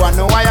pocket, so I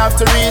know I have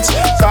to reach.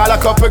 Call a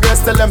couple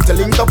girls, tell them to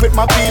link up with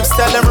my peeps.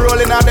 Tell them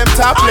rolling on them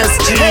topless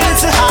jeans. Hey,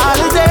 it's a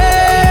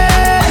holiday.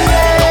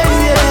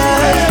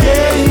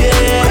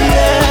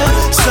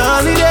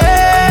 Sunny day.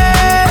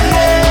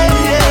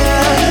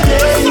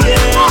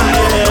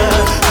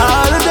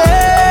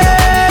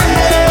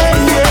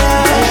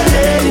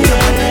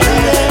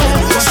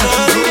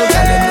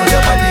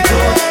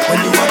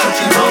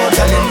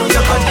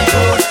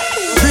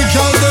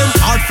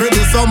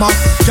 Summer,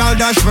 girl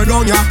dash for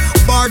down ya.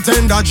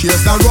 Bartender chase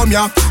the rum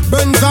ya.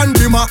 Benz and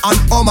Beamer and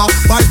Hummer.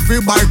 Bike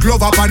free by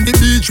glove up on the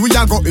beach. We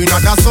a go in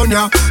at the sun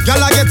ya. Girl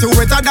I get you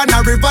wetter than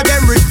a river.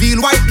 Them reveal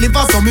white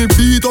liver, so me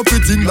beat up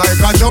it in like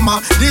a drummer.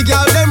 The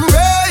girl them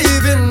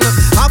raving,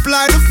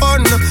 apply the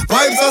fun.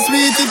 Vibes so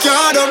sweet it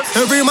can't done.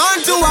 Every man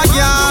to a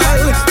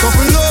girl.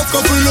 Couple up,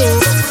 couple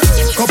up.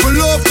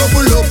 Couple up,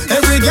 couple up.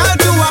 Every girl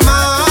to a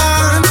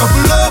man.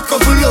 Couple up,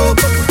 couple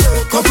up.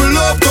 Couple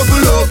up,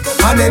 couple up.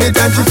 And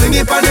anytime she fling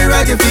it on the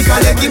right, you pick a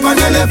leg, keep on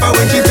your left. And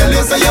when she tell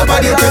you, say your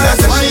body, tell her,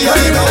 say she a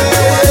know.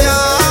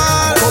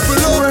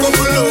 Couple up,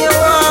 couple up,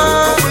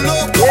 couple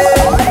up,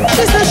 couple up.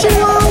 She said she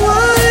want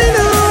wine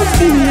up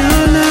in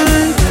your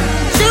night.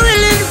 She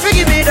willing to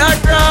give me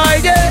that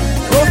ride, yeah.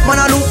 Rough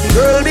man, I look the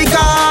girl, big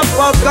up,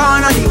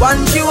 popcorn, and the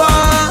one she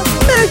want.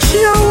 Make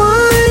she a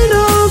wine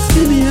up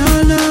in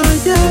your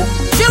night, yeah.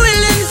 She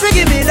willing to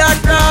give me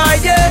that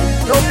ride, yeah.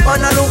 Rough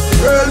man, I look the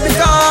girl, big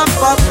up,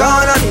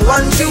 popcorn, and the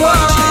one she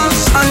want.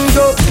 And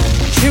go,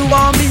 she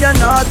want me a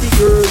naughty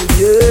girl,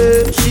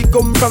 yeah. She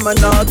come from a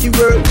naughty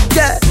world,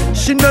 yeah.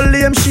 She no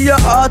lame, she a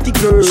hearty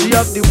girl. She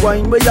have the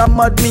wine where you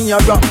mad me, I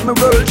rock my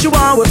world. She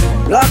want with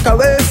lock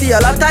away for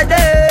a lot of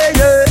day,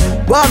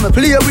 yeah. Want me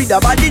play with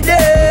a body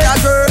day, a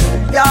girl,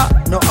 yeah.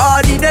 No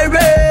ordinary,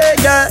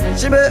 yeah.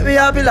 She make me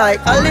happy like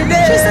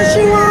holiday. She said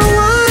she want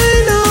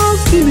wine up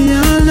for me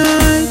all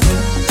night.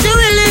 She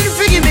willing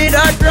to give me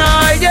that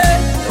ride,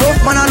 yeah.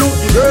 Rough man, I look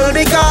the girl,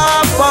 the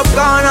car,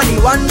 popcorn, and the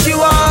one she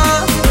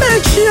want.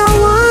 Make she a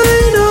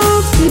wine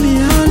up for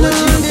me all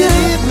night,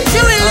 yeah. She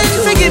willing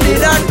to give me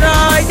that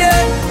ride,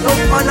 yeah.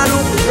 Rough man, I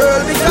look the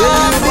girl, the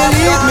car,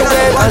 popcorn, and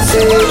the one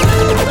she want.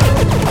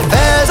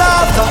 Affairs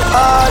of the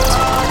heart,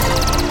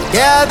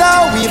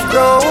 together we've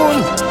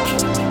grown.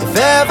 If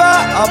ever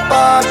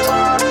apart,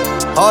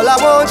 all I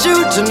want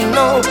you to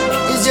know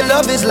is your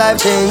love is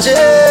life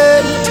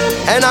changing.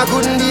 And I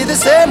couldn't be the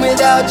same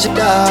without you,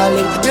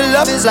 darling. Your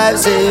love is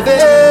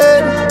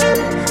life-saving.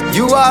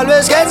 You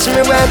always catch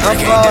me when I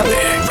fall.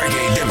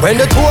 When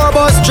the tour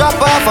bus drop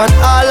off and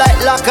all light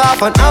lock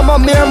off, and I'm a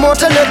mere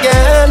mortal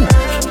again.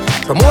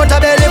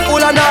 Promoter belly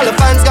full and all the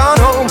fans gone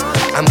home.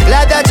 I'm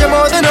glad that you're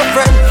more than a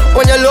friend.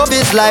 When your love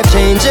is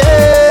life-changing.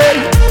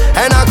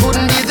 And I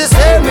couldn't be the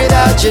same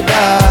without you,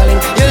 darling.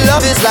 Your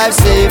love is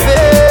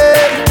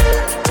life-saving.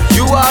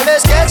 You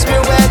always catch me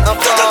when I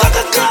fall.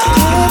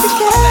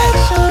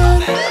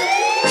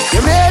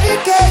 Your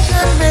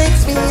medication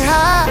makes me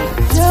high.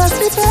 Just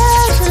be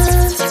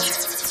patient.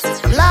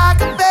 I'm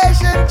like a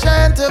patient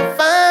trying to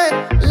find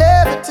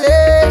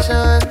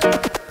levitation.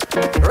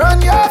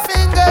 Run your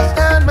fingers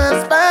down my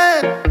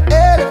spine.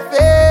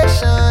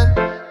 Elevation.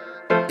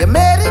 The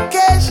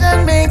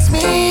medication makes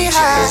me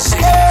high.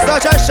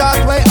 Such a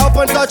short way up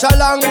and such a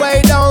long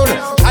way down.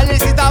 And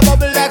this is a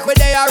bubble like where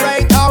they are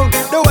right down.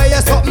 The way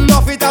you're something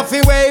off it off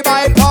it way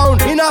by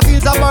pound. In a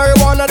fields of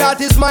marijuana,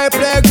 that is my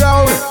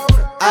playground.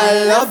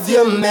 I love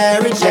you,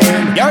 Mary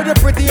Jane. You're the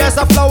prettiest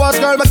of flowers,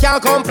 girl, but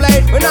can't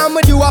complain. When I'm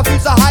with you, I feel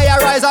so high, I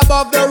rise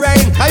above the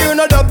rain. And you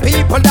know the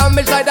people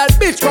damage like that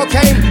bitch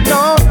cocaine.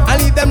 No, I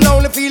leave them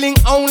lonely for feeling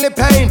only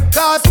pain.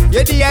 Cause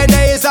your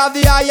DNA is of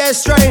the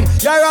highest strain.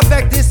 Your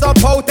effect is so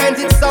potent,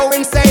 it's so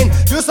insane.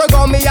 You so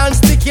gummy and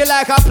sticky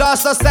like a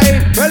plaster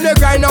stain. When you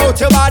grind out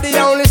your body,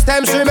 only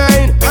stems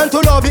remain. And to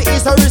love you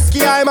is so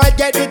risky, I might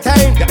get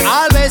detained. You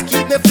always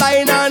keep me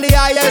flying on the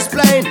highest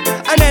plane.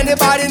 And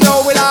anybody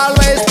know will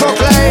always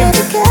proclaim.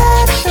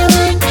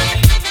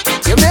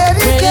 Your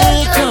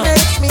medication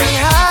makes me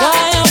high.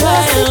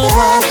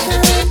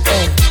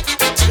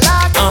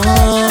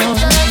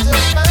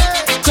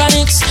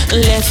 Chronics,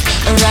 left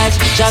and right,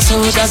 just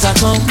so just I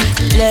come.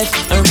 Left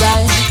and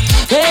right,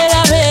 better.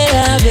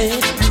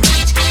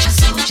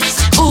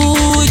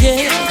 Ooh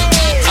yeah,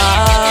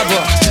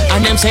 boy.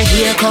 And them say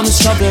here comes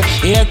trouble,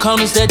 here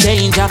comes the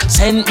danger.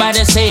 Sent by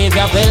the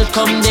Savior,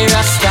 welcome the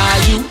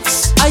Rasta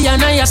youths. I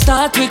and I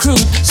start recruit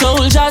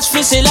soldiers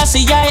for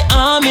Selassie I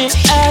army.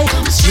 Ay.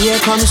 Here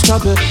comes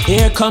trouble,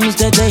 here comes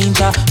the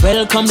danger.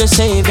 Welcome the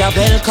Savior,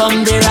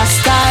 welcome the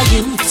Rasta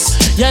youths.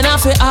 You're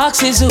not for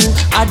axes who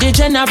are the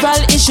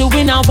general issue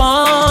in a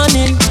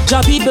warning.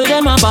 Job people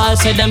them a ball,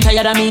 said them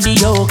tired of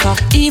mediocre.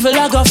 Evil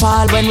a go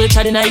fall when we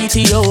tried in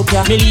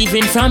Ethiopia. Me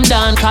leaving from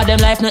down, cause them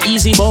life not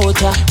easy boat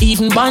ya.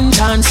 Even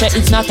Bantan said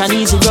it's not an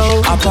easy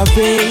road.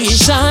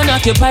 Operation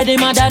occupy the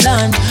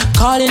motherland,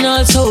 calling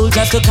all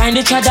soldiers to kind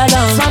each other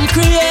along. From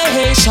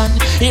creation,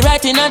 he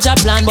writing a job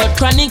plan, but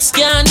Chronics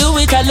can't do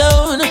it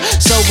alone.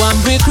 So I'm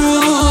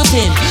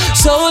recruiting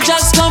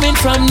soldiers coming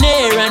from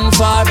near and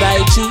far by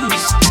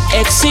choose.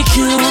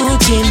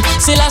 Executing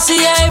Selassie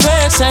I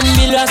works and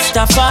be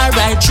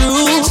Rastafari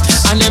true.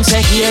 And them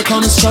say here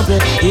comes trouble,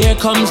 here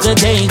comes the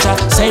danger.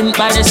 Sent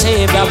by the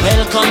Savior,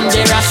 welcome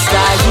the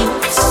Rasta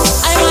youths.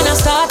 I wanna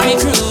start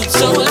recruit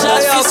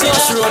soldiers for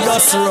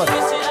Selassie.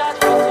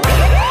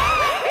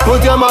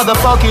 Put your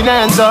motherfucking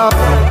hands up,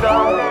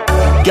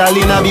 girl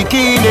in a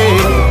bikini.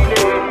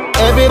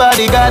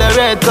 Everybody got a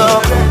red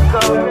cup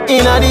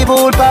in a the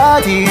pool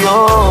party,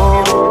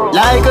 oh,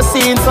 like a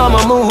scene from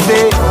a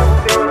movie,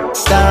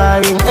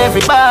 starring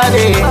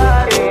everybody.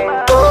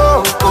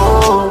 Oh,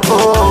 oh,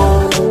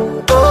 oh,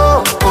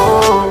 oh,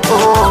 oh,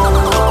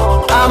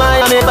 oh. A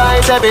Miami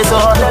Vice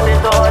episode.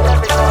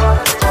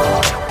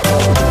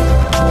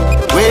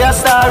 We a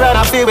star and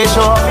a feel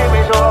show.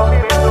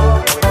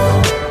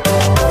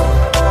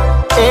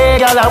 Hey,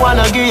 girl, I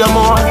wanna give you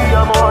more.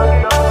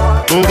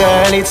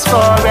 Girl, it's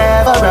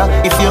forever.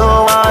 If you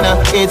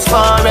wanna, it's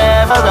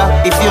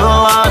forever. If you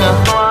wanna.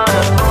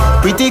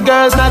 Pretty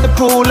girls not the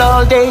pool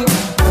all day.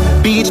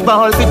 Beach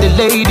ball with the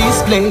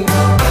ladies play.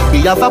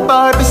 We have a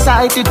bar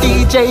beside the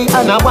DJ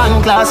and a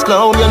one class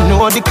clown, you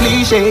know the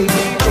cliche.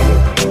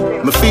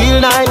 Me feel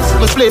nice,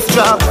 me spliff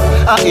drop.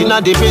 Inna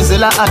the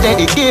drizzle, I did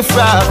the gift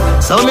wrap.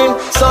 So me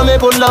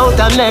pull out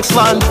the next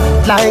one,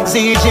 like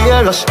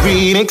ZJ Rush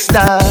remix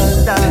style.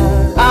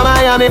 A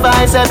Miami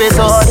Vice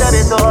episode.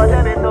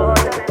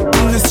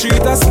 On the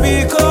street I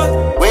speak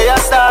out. We a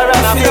star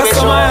and a feel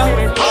show.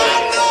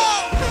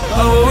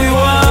 How we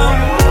want,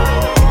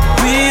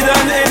 we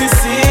done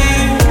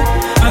anything,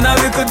 and a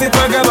little bit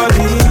of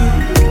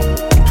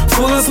gabardine.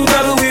 Full of suit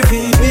of Louis V,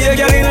 be a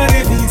girl in a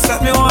living.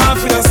 Slap me one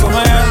feel a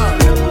summer.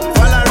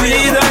 We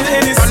done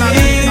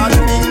anything,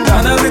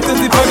 and a little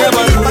bit of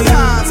gabardine.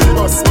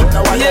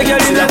 Be a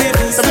girl in a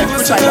living.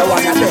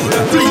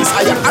 Please,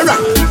 I am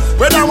alright.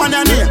 Where that one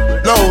and here,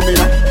 love me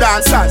now.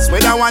 Dancers, where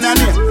that one and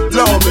here,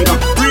 love me now.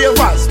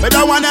 Ravers, where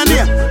that one and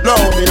here,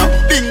 love me now.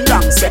 Ding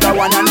dong, say that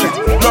one and here,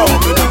 love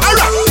me now.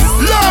 Alright,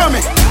 love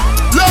me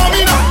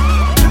now,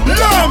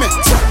 love me,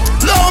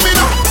 love me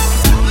now,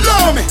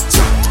 love me,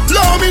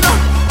 love me now.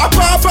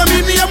 Apart from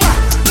me name,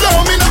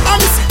 love me now. I'm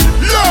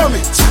love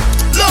me,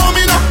 love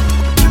me now,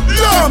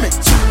 love me,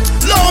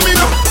 love me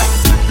now,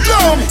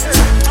 love me,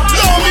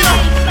 love me now.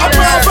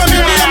 Apart from me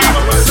name,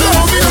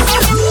 love me now.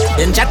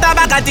 Them chat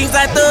about things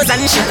like those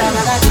and shit.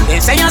 Them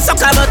say you suck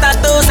about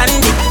those and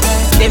dick.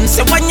 Them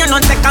say when you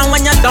not take and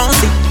when you don't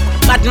see.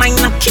 Bad mind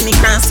not killing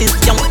dances,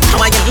 young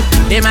how are you?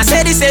 Them a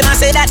say this, them a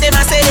say that, them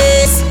a say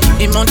this.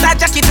 Them mount a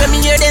jacket when me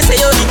hear them say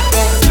yo.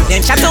 Them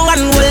chat to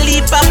one will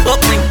leave a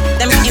buckling.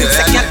 Them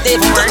insecure they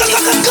work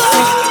it.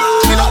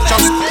 Me not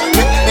just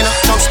people. Me not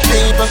just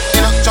people.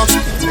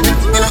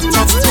 Me not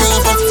just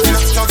people.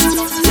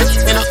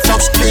 Me not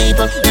just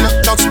people. Me not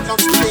just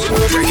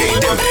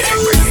people.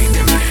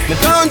 Me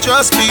don't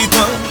trust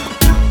people.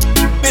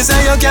 Me say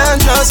you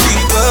can't trust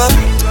people.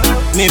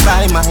 Me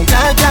buy my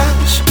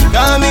cash.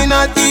 Cause me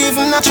not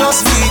even a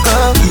trust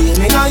vehicle. Yeah,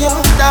 me know you.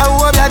 That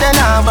hope you then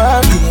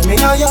never. Yeah, me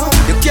know you.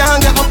 You can't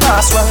get my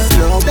password.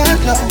 Love that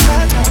love.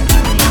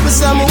 Me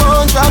say me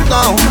won't drop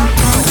down.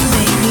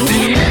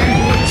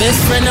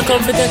 Best friend a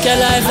come to take your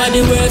life are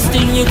the worst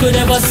thing you could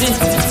ever see.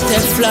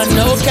 Teflon,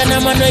 no can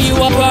a man know you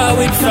a war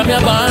with. From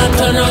your band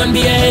turn on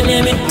be a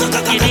enemy.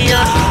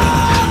 Idiot.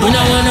 We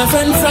don't want a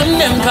friend from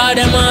them, cause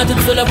them heart is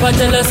full of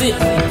jealousy.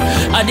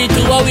 I did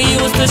two what we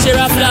used to share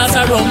a flask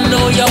of rum.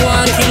 Now you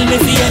want kill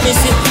me for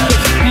anything.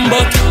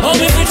 But how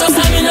me fit us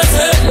I'm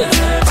innocent.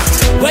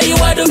 Where you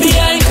are to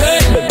behind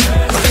curtain.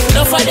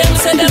 Enough of them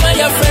say them are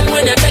your friend.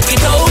 When you take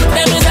it out,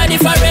 them is a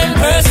different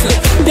person.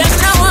 Them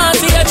now want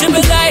to see a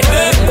triple like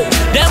her.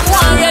 Them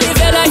want you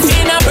live your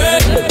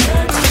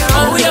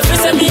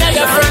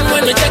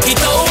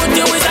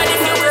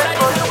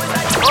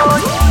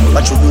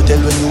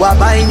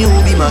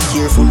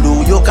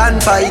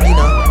confide in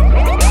her.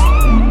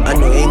 I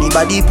know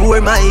anybody pour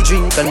my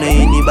drink, I know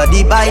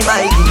anybody buy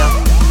my dinner.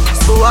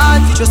 So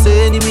hard for just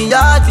an enemy,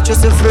 hard for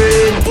just a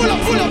friend. Pull up,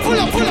 pull up, pull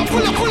up, pull up,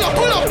 pull up, pull up,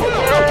 pull up.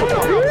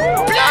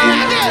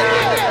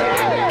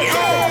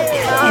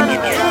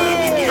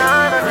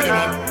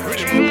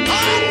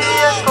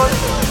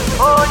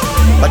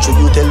 What should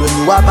you tell when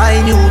you are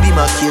buying you? Be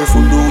more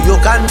careful who you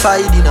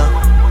confide in her.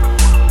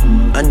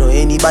 I know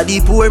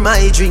anybody pour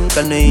my drink,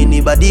 I know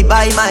anybody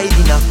buy my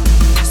dinner.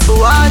 So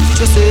hard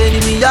for just an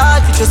enemy,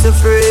 hard for just a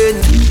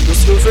friend.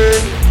 Just your friend.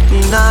 Me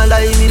nah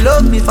lie, me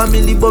love me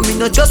family, but me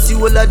not just you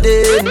all of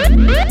them.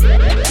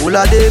 All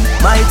of them,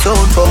 my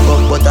town fuck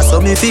up, but that's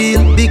how me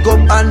feel. Big up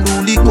and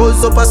newly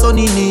calls up a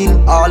sunny kneel.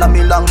 All of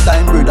me long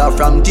time brother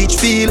from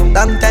Teachfield.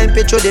 Long time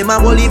petro them a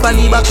whole heap on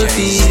the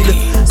battlefield.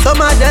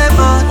 Some of them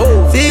are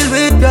filled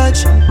with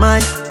grudge. My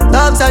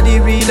dogs are the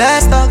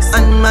realest dogs,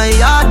 and my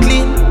heart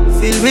clean,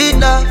 filled with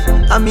love.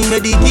 And me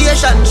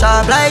meditation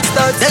sharp like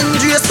studs.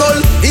 Dangerous soul,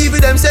 even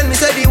them send me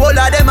say the whole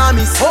of them a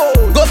miss.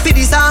 Go for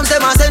the psalms,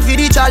 them a send for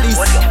the chalice.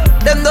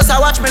 Them does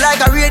a watch me like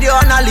a radio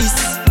analyst.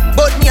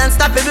 But me and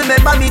stop it,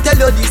 remember me tell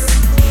you this.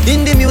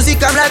 In the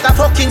music I'm like a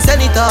fucking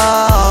senator.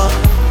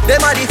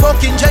 Them are the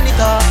fucking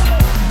janitor.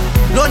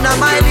 None of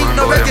my link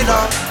no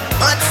regular.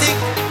 Mad sick,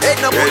 head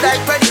no good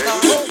like predator.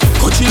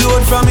 Coachy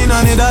load from in a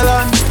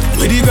Netherlands.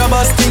 Where the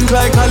grabbers stink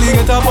like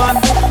alligator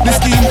pan. The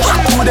scheme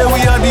today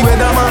we are the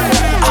weatherman.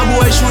 A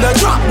boy shoulda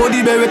drop but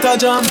the beretta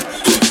jam.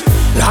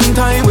 Long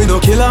time we no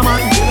kill a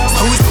man.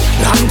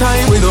 Long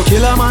time we no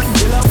kill a man.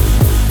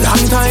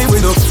 Long time we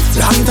no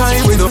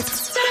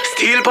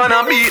Steel pan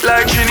and beat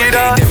like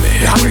Trinidad.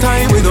 Long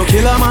time we no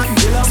kill a man.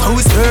 So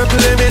we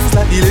circle events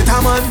like the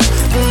little man.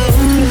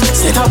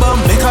 Set a bomb,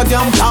 make a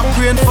damn black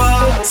rain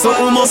fall. So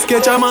we must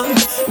catch a man.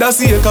 That's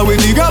the echo with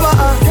the grabber.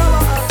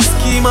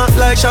 Schema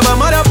like Shabba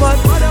Motherpot.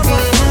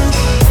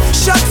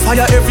 Shot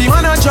fire, every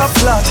man a drop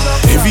flat.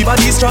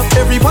 Everybody's trapped,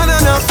 every pan a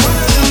nap.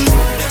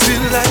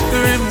 Feel like the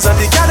rims of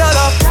the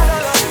Cadillac.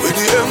 With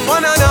the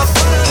M1 and up.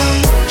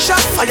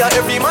 Shot fire,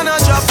 every man a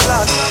drop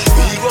flat.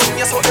 We gun,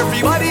 yes, so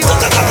everybody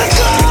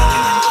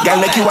Girl,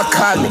 make you a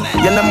call me,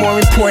 you're not more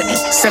important.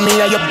 Send me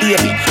a your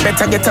baby,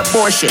 better get a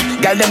bullshit.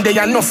 Girl, them they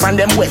enough and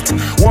them wet.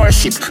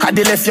 Worship, had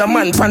they left your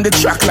man on the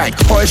track like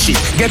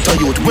bullshit. Get to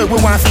youth, where we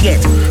want to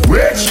get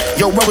rich.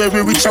 Yo, where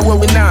we rich and where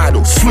we not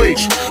do.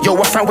 Switch, yo,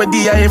 what from where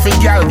the every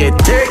girl get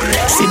dick.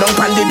 Sit down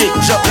on the dick,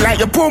 jump like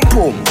a pum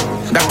pum.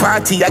 The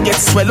party, I get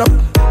swell up.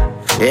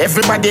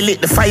 Everybody lit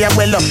the fire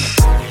well up.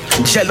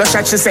 Jello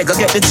shot, she say, go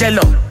get the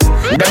jello.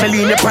 Then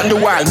lean up on the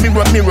wall,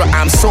 mirror, mirror.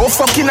 I'm so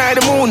fucking high,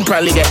 the moon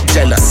probably get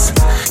jealous.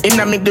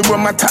 Inna make the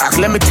room attack,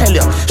 let me tell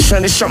you.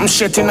 Shiny something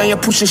shit, inna you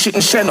push shit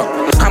and shell up.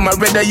 I'm a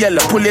red or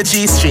yellow, pull your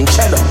G-string,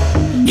 cello.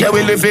 Yeah,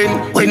 we live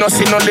in, we no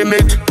see no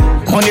limit.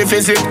 Money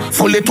visit,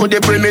 fully to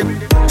the brim it.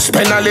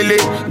 Spend a lily,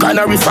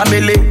 gonna re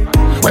family.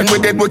 When we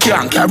dead, we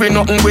can't carry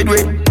nothing with we.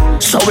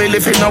 So we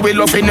live in, now we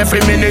love in every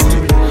minute.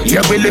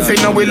 Yeah, we live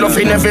in, now we love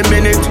in every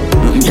minute.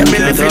 Yeah, we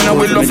live in, now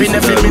we love in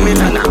every minute.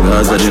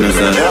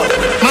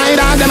 My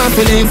dog, them a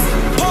feeling.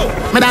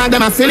 My dog,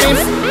 them a feeling.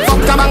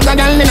 Fuck a bang of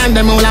girl and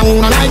them all a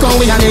who no like how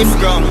we a live.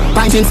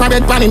 Fighting for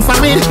bed, planning for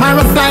it. My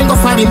rough flying go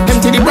for it.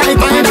 Empty the bright.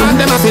 My dog,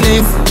 them a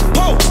feeling.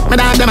 My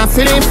dog, them a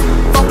feeling.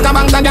 Fuck a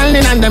bang of girl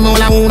and them all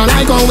a who no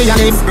like how we a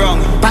live.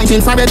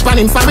 Fighting for bed,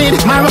 planning for it.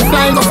 My rough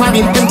flying go for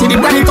it. Empty the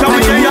bright. Come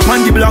on, up on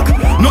the block.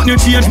 Nothing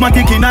change, my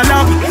tick in a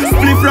lap.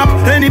 Split rap,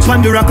 any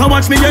pan the rock. I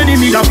watch me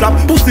enemy a flap.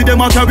 Pussy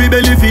them a carry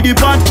belly for the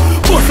pot.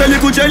 Post a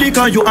little jelly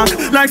can you act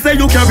like say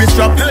you carry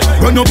strap.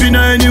 Run up in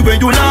any way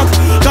you knock.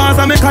 Cause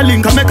I make a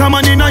link, I make a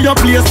man in your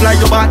place like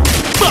your back.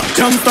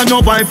 Youngster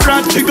no buy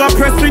frat. She got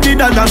press with the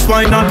that's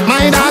why not.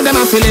 My dog them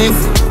a feeling.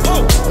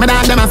 My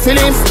dog them a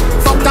feeling.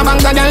 Fuck a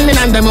bang of girl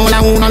and them all a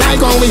who no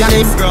like how we a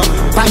live.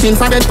 Fighting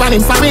for bed,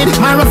 planning for it.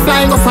 My rough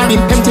flying go for it.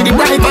 Empty the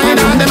bright. My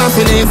dog them a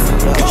feeling.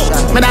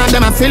 My dog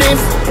them a feeling.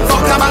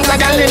 Fuck a bang of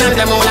girl and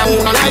them all a who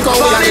no like how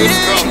we a live.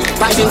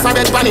 Fighting for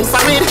bed, planning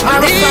for it.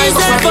 My rough flying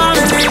go for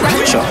it.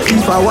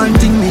 If I want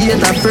thing, me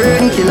hate a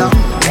fern killer.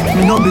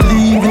 Me no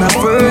believe in a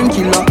fern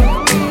killer.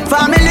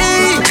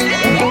 Family,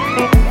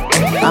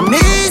 I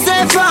me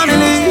say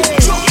family.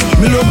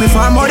 Me love me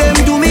far more them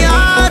to me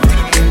heart.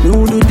 Me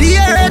who do the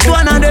hate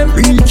one of them.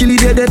 Real kill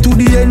it dead to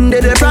the end,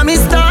 dead from me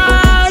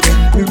start.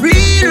 Me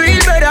real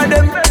better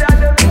them.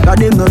 Cause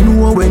them no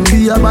know when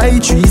we a buy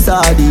 3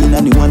 sardine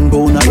and the 1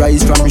 pound a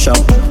rice from shop.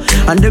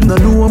 And them no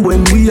know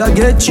when we a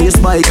get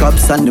chased by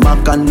cops and the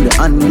mac and the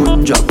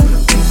handgun job.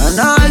 And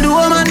all the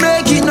woman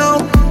make it now.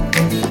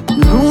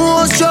 Me know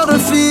how struggle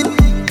feel.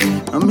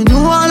 And me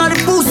know all of the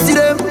pussy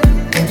them.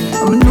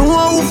 And me know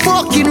how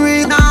fucking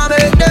real. Now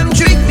make them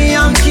trick me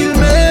and kill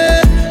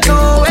me.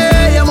 No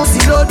way, you must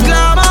see blood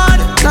glamour.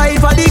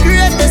 Life are the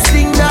greatest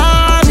thing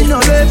that me no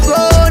left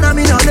grown and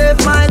me no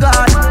left my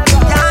God.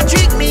 Can't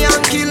trick me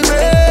and kill me.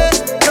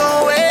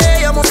 No way,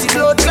 you must see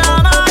blood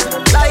glamour.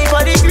 Life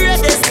are the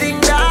greatest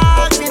thing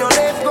that me no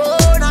left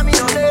grown and me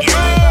no left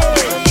my God.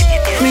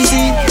 Me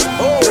see,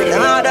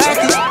 them are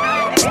dirty.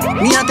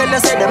 Me a tell you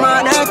say them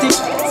are dirty.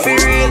 For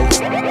real,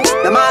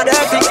 them are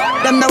dirty.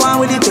 Them the one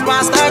with it to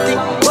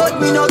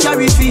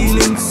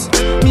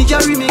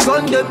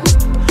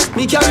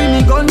Me carry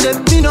me gun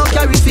them, me no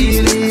carry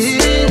feeling.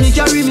 Me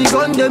carry me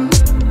gun them,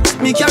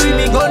 me carry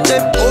me gun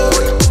them. Oh,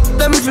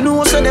 them if you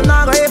know so them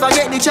not gonna ever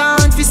get the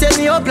chance to set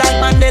me up like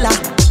Mandela.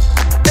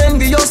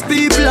 Envious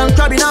people and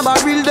crab in a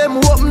barrel, them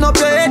open up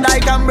your head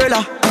like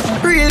umbrella.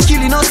 Real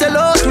killing no sell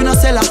out, we no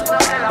sell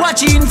her.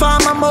 Watching for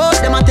my mouth,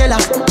 them a tell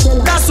her.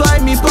 That's why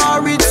me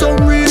par with some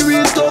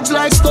real thugs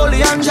like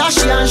Stolly and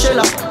Joshy and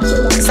Shella.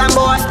 Some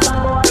boy,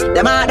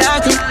 them a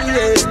dirty,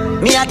 yeah.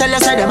 Me a tell you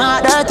say them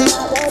a dirty,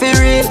 for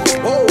real.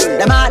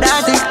 Them a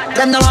dirty,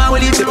 them no one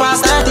will leave me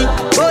past 30.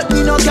 But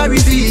me no carry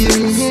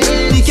feelings,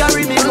 me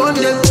carry me gun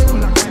them.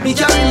 Me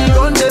carry me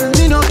gun them,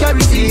 me no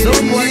carry feelings.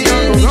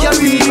 Me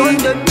carry me gun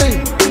them,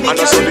 I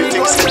know some big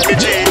things in the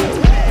G.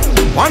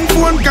 One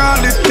phone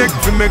call it take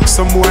to make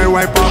some boy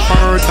wipe off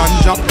her hurt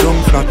and drop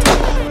down flat.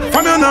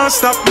 From you not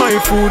stop my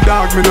food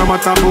dog, me no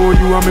matter about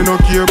you and me no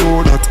care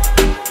about that.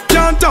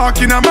 Can't talk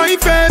in my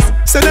face,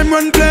 say them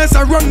run place,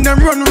 I run them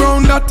run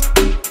round that.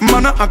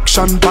 Man a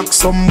action back,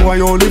 some boy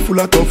only full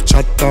of tough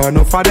chatter.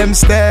 Enough of them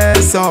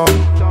stairs up,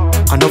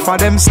 enough of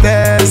them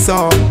stairs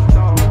up,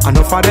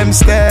 enough of them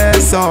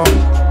stairs up.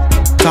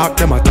 Talk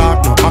them a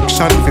talk, no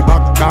action fi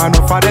back.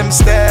 Enough of them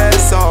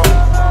stairs up,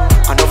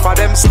 enough of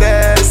them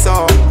stairs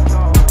up,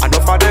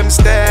 enough of them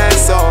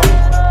stairs up.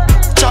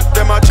 Chat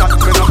them a chat,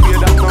 me no hear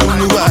that no.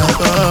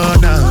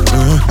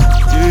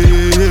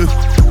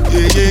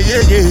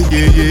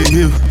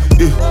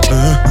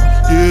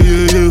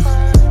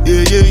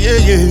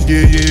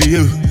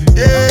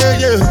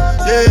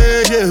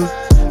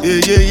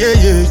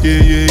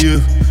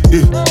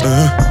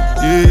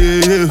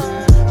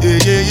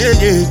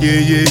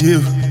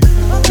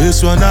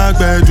 This one I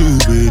do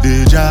with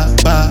the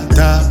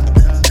jabata.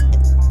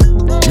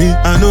 Me I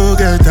no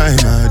get time,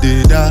 I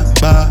did that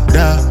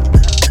bada.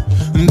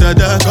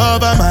 Dada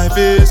cover my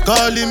face,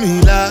 calling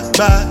me like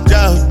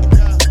bada.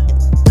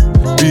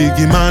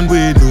 Biggie man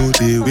we know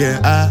they wear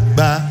a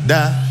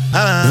bada.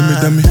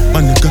 Tell me,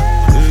 my nigga,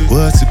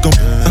 what's it come?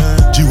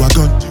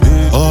 G-Wagon,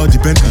 all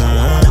depend.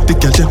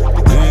 Take your time,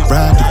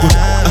 ride the whip.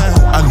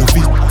 I no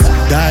fit,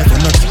 die for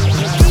nothing.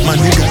 My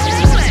nigga,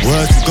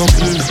 what's it come?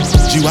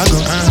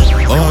 G-Wagon,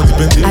 all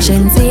depend.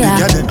 Ashensia,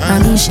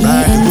 Anishi,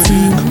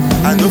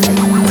 I no fit.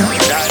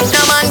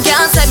 No man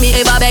can't say me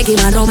ever beg him,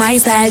 I know my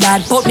style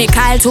that. Put me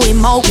Kyle to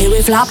him out, me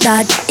we flop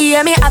that.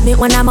 Yeah, me have me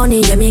when I'm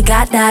money, yeah, me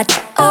got that.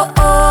 Oh,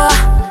 oh.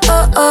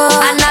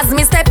 And as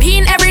me step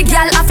in, every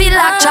girl I feel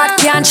like chat.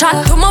 Can't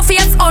chat to my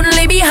face,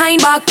 only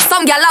behind back.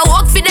 Some girl I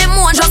walk for them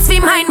one, just for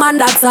mine, man,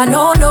 that's a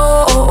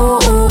no-no.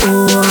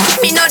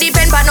 Me no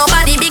depend by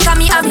nobody because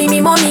me have me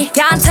money.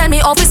 Can't tell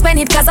me how to spend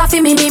it cause I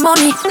feel me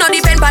money. No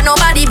depend by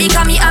nobody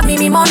because me have me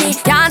money.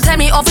 Can't tell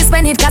me how to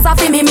spend it cause I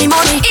feel me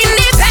money.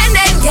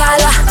 Independent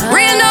girl,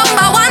 real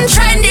number one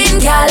trending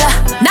girl.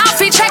 Now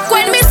fi check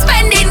when me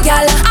spending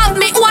girl.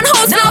 Have me one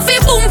house, now fi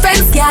boom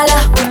fence girl.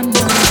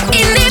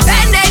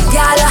 Independent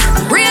girl,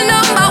 real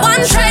number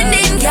one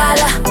trending girl.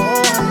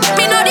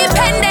 Me no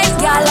dependent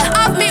girl.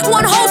 Have me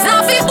one house,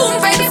 now fi boom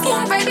fence.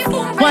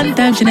 One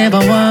time she never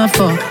want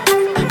fuck,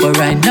 but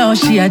right now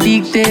she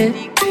addicted.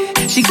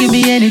 She give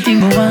me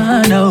anything I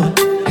want now.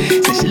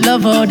 Say she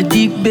love all the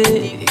dick,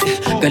 babe.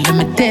 Girl, let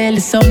me tell you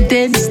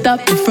something.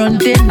 Stop the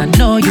front end, I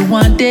know you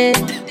want it.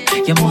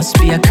 You must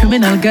be a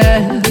criminal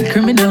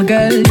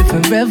girl, you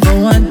forever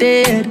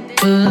wanted.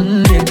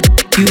 Yeah.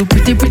 You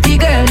pretty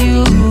girl,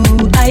 you.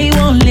 I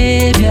won't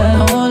leave you,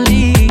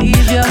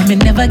 I may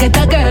never get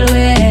a girl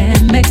where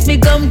makes me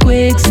come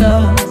quick,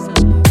 so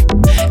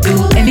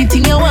do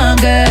anything you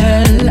want,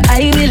 girl,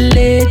 I will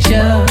let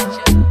you.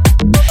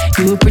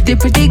 You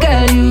pretty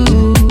girl, you.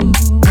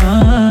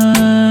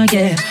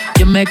 Yeah.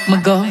 You make me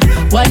go,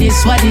 what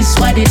is, girl?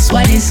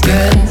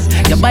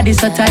 Your body's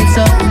so tight,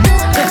 so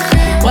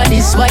what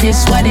is,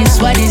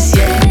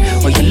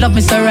 yeah? Oh, you love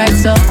me so right,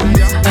 so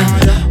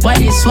what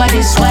is, girl?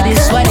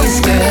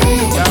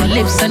 Your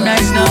lips are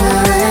nice now.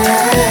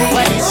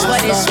 What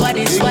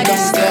is,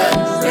 girl?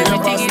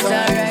 Everything is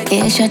alright.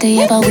 Yeah, shawty,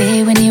 you have a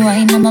way when you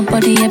whine on my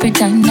body every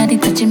time. Now they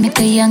touching make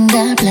a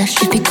younger blush.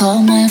 If you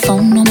call my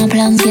phone, all my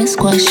plans get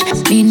squashed.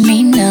 Need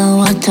me now,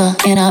 I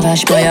talk in a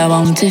rush. Boy, I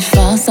want it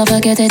fast, I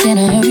forget it in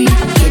a hurry.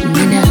 Get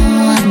me now,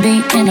 I'll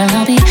be in a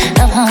hobby.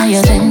 Love how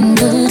you been,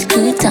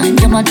 good time.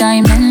 You're my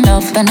diamond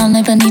love, and I'll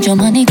never need your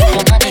money.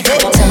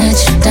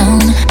 Touch down,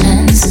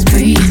 hands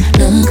free,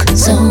 look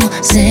so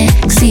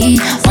sexy.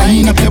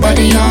 Wind up your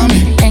body on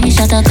me. Hey,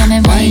 shut up, come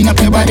and wind up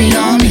your body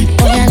on me.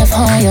 Boy, I love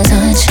how you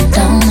touch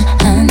down,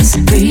 hands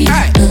free,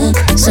 look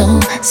so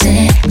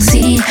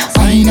sexy.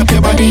 Wind up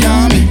your body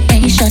on me.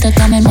 Hey, shut up,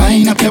 come and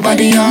wind up your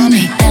body on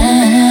me.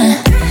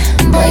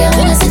 Boy, I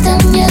wanna sit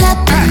on your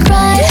lap and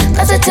ride,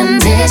 cause the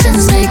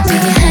temptations make me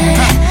high.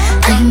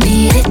 I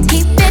need it,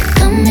 keep it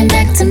coming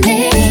back to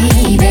me,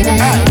 baby.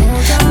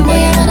 Boy,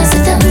 I wanna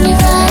sit on your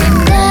ride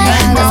and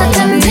ride, cause the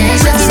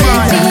temptations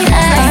make me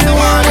high.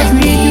 I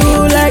need you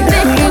like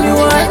that when you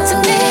want to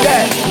me.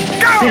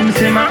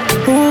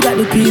 Who got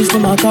the keys to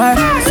my car?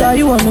 Saw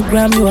you on the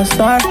gram, you a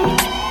star.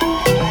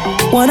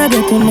 Wanna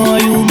get to know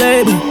you,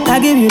 baby. I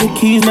give you the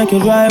keys, make you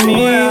drive me.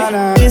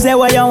 She say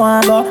where you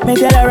want go, me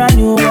tell her a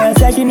new girl.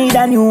 Say she need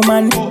a new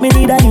man, me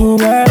need a new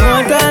girl.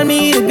 Don't call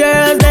me the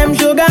girls, them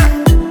sugar.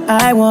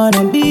 I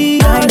wanna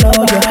be. I know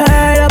you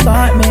heard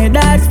about me,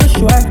 that's for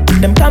sure.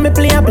 Them call me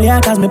player,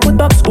 cause me put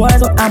up scores.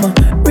 So I'm a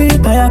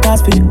real fire,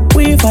 cause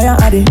we fire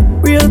at it.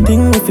 Real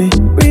thing with it.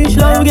 Reach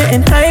low,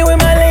 getting high with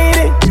my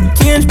lady.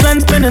 Change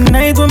plans, spend the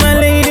night with my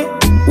lady.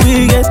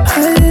 We get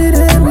high,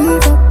 then we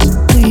fuck.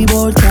 We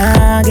both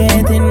can't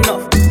get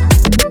enough.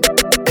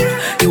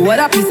 You what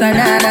a piece of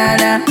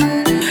na-na-na.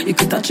 You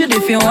could touch it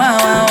if you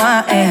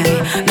want,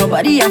 eh.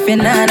 Nobody have to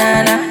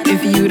na-na-na.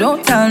 If you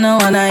don't tell no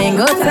one, I ain't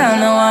gonna tell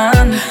no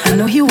one. I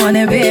know you want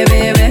it,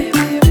 baby.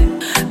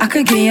 I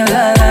could get you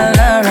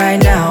la-la-la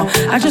right now.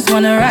 I just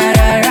wanna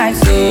ride.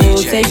 So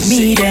take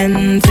me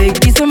then,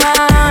 take piece of my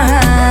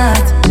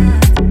heart.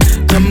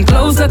 Come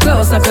closer,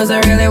 cause I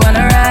really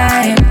wanna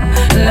ride.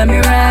 Let me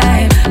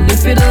ride,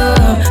 lift it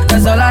up,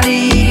 that's all I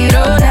need,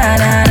 oh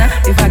na-na-na.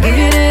 If I give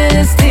you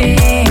this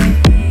thing,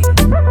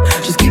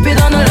 just keep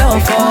it on the low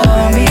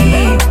for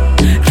me.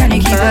 Can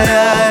you keep it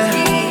low?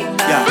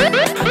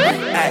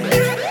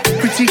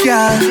 Pretty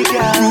girl,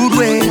 rude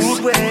ways,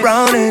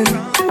 browning,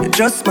 you're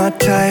just my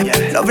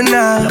type. Loving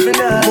now,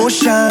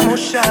 motion,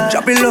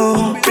 drop it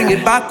low, bring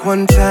it back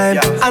one time.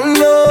 I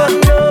know,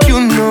 you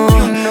know,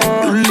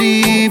 you're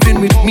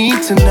leaving with me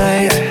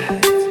tonight.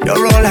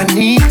 You're all I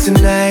need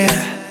tonight.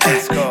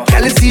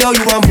 Girl, see how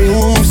you want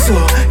move, so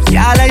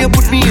y'all you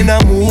put me in a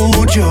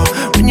mood, yo.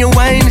 When you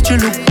whine it, you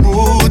look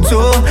rude,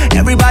 so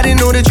everybody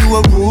know that you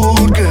a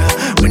rude girl.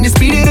 When you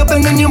speed it up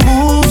and then you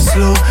move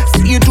slow,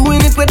 see you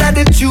doing it with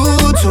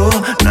attitude, so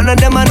none of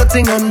them are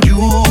nothing on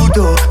you,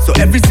 though. So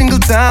every single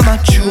time I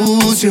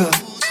choose you,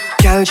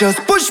 girl, just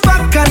push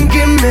back and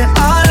give me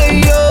all of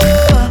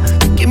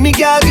you. Give me,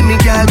 girl, give me,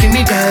 girl, give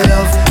me that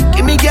love.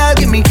 Give me, girl,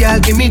 give me, girl,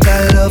 give me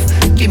that love.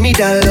 Give me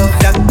that love,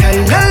 that kind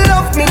of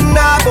love me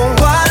now gon'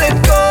 want let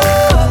go.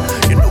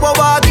 You know I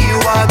want you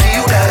that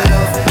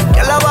love.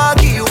 Girl, I want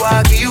you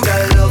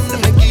that love. Let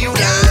me give you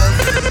that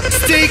love.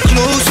 Stay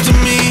close to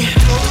me.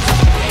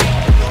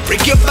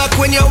 Break your back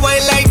when you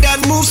whine like that.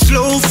 Move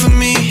slow for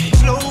me.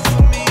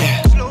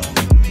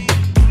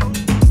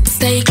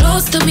 Stay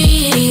close to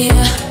me.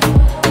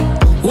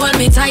 Hold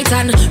me tight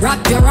and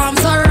wrap your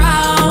arms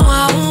around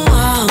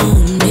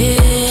me.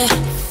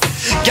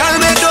 Girl,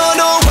 me don't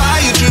know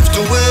why you drift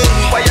away.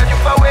 Why you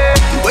drift away?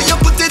 When you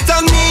put it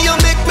on me, you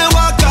make me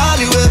want to call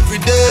you every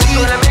day.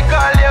 So let me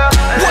call you.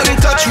 One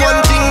touch,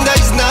 one thing that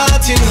is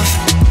not enough.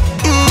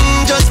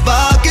 Just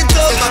spark it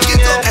up.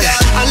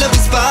 I love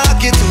you,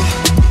 spark it up.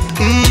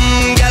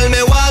 Girl,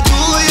 me what do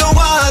you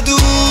want to do?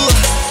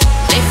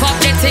 Lift up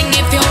the thing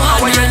if you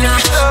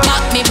wanna.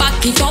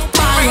 Back it up,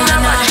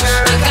 banana.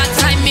 I got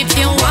time if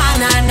you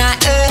wanna.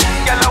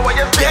 Girl, I want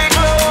you stay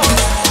close.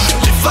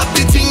 Lift up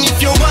the thing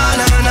if you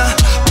wanna.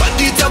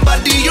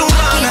 Body you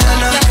wanna,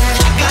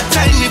 I got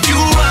time if you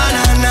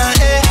wanna, and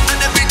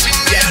everything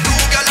that I do,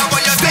 girl, I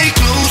want you stay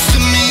close to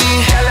me.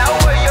 Girl, I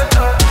want you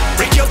to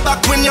break your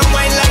back when you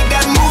whine like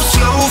that, move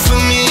slow for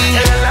me.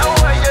 Girl, I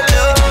want you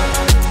to,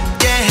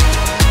 yeah,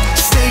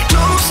 stay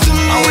close to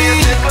me. I want you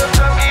to stay close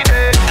to me,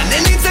 and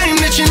anytime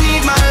that you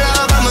need my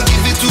love, I'ma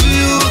give it to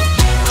you.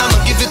 I'ma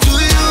give it to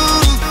you.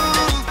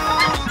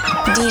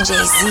 DJ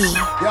Z.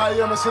 Yeah,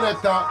 you're my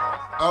selector.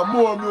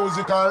 More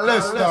music and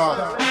less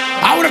talk.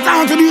 I would have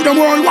time to do them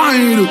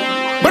worldwide,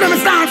 but I'm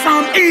start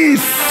from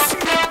east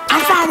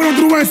and forward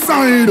to the west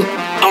side.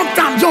 Up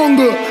top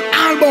jungle,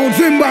 Alba,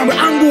 Zimbabwe,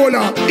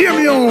 Angola. Hear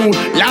me out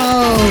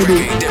loud.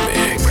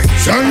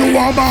 Say you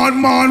a bad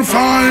man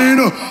fine,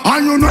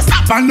 and you no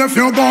stop and if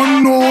you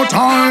got no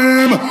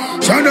time.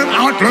 Say them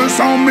heartless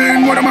and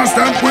mean, what am I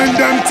step with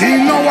them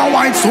team? Now a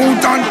white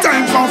suit and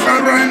time for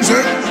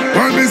forensic.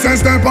 When me say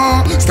step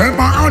on,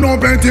 I no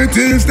petty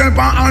thief. Step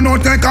on, I no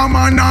take a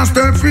man and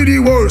step for the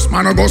worst.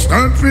 Man I go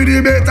step for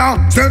the better.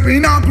 Step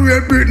in a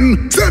Great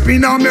Britain, step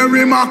in a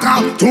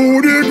Merrimaca.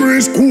 2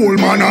 degrees cool,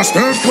 man I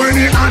step when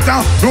it hotter.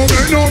 No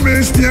make no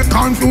mistake,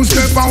 confused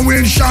step and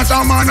wind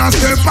shatter. Man I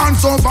step and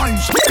survive.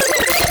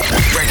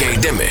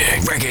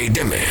 Reggae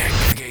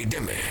Demic.